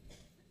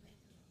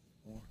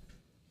 more.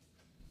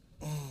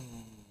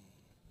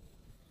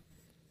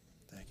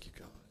 Thank you,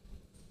 God.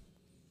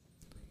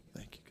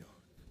 Thank you, God.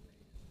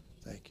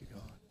 Thank you,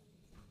 God.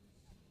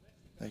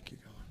 Thank you,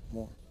 God.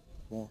 More,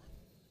 more.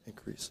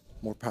 Increase.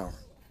 More power.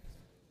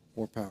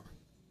 More power.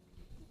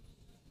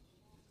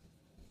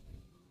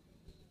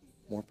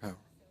 More power.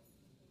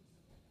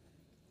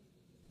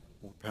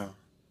 More power.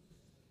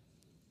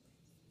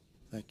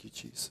 Thank you,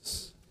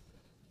 Jesus.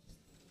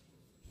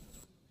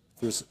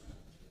 If there's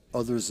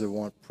others that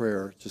want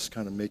prayer, just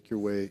kind of make your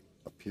way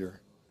up here.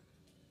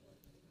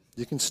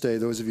 You can stay.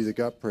 Those of you that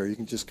got prayer, you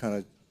can just kind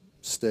of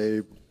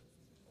stay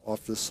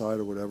off this side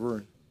or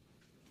whatever.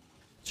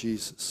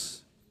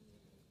 Jesus.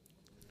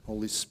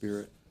 Holy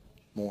Spirit.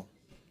 More.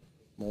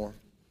 More.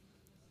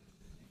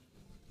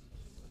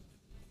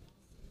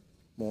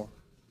 More.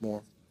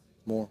 More.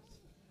 More.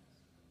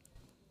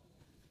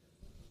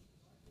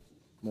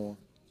 More.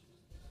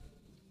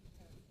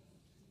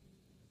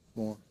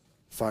 More.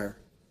 Fire.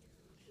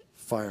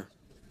 Fire.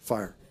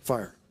 Fire.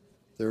 Fire.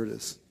 There it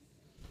is.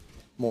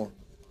 More.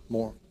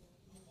 More.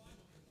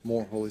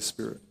 More, Holy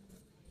Spirit.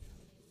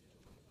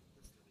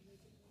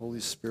 Holy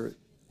Spirit.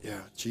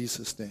 Yeah,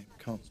 Jesus' name.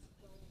 Come.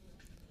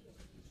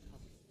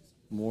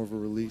 More of a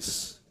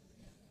release.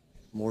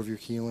 More of your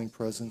healing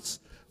presence.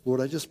 Lord,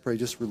 I just pray,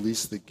 just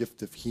release the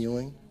gift of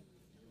healing.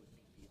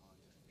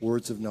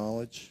 Words of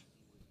knowledge.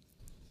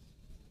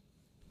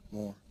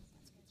 More.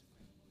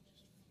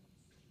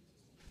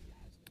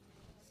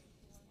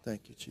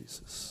 Thank you,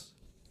 Jesus.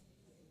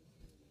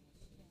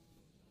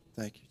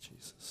 Thank you,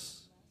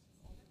 Jesus.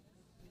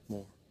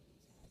 More.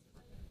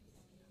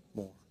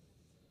 More.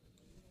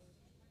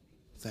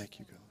 Thank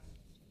you, God.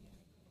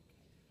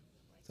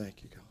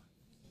 Thank you, God.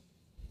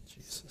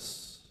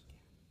 Jesus.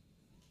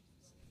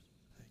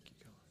 Thank you,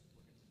 God.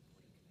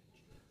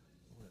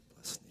 Lord,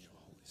 bless me,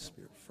 Holy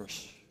Spirit.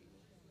 Fresh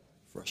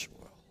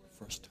oil,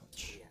 fresh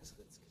touch.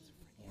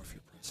 More of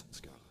your presence,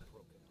 God.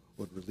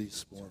 Lord,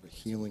 release more of a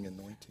healing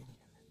anointing.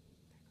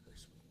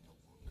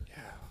 Yeah,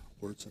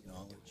 words of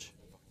knowledge.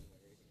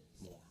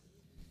 More.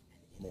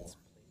 More.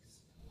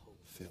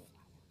 Fill.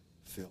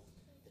 Fill.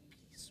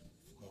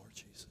 More,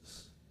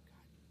 Jesus.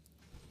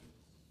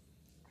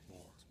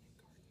 More.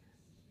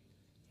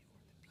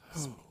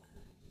 Oh.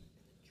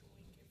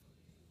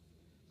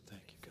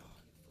 Thank you,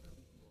 God.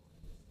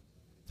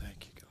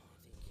 Thank you, God.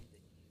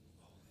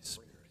 Holy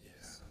Spirit, yeah.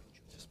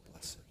 Just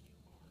bless it.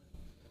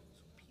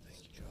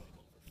 Thank you, God.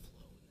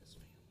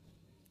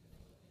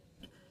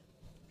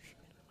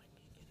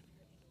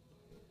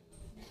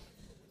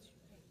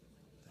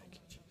 Thank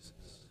you,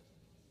 Jesus.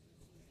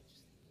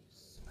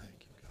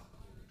 Thank you, God.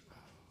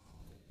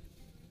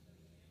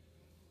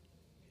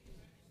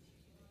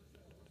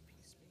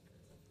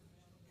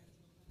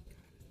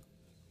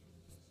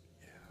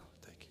 Yeah,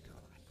 thank you,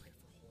 God.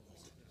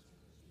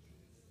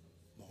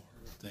 More.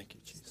 Thank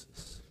you,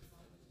 Jesus.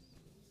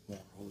 More.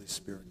 Holy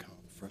Spirit, come.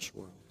 Fresh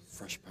oil,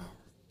 fresh power.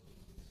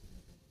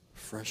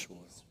 Fresh oil.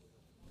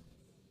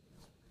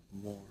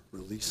 More.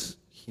 Release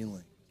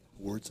healing.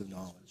 Words of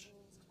knowledge.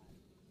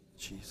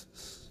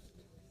 Jesus.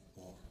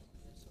 More.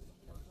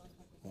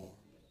 More.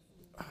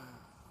 Ah.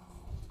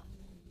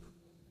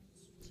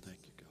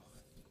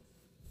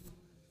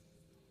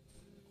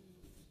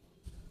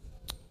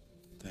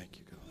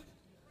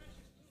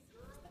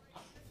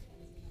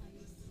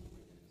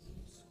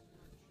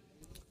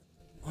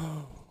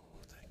 Oh,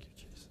 thank you,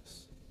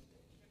 Jesus.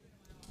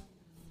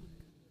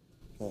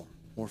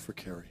 More for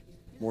Carrie.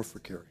 More for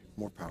Carrie.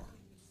 More power.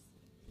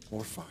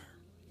 More fire.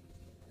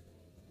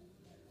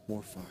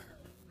 More fire.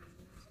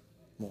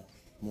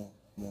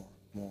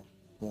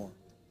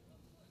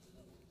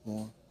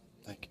 More.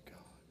 Thank you,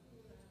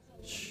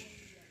 God. Shh.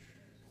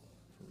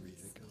 For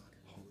Rita, God.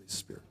 Holy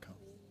Spirit, come.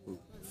 Ooh,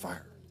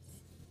 fire.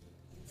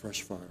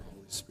 Fresh fire,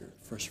 Holy Spirit.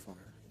 Fresh fire.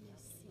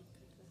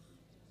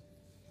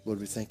 Lord,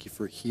 we thank you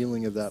for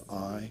healing of that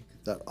eye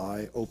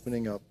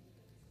opening up.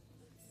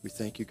 We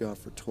thank you, God,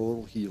 for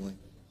total healing.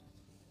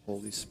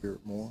 Holy Spirit,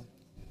 more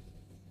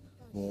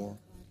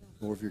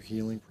of your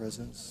healing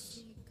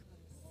presence,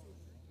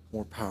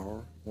 more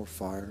power, more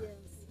fire,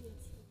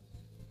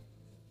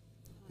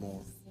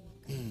 more.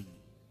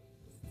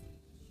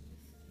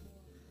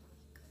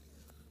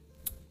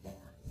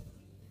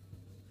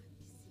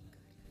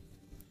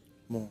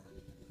 More.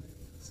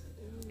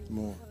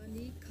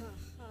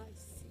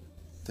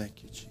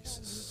 Thank you,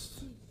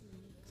 Jesus.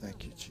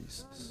 Thank you,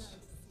 Jesus.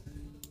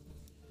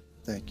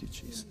 Thank you,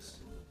 Jesus.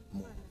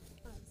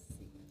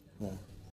 More.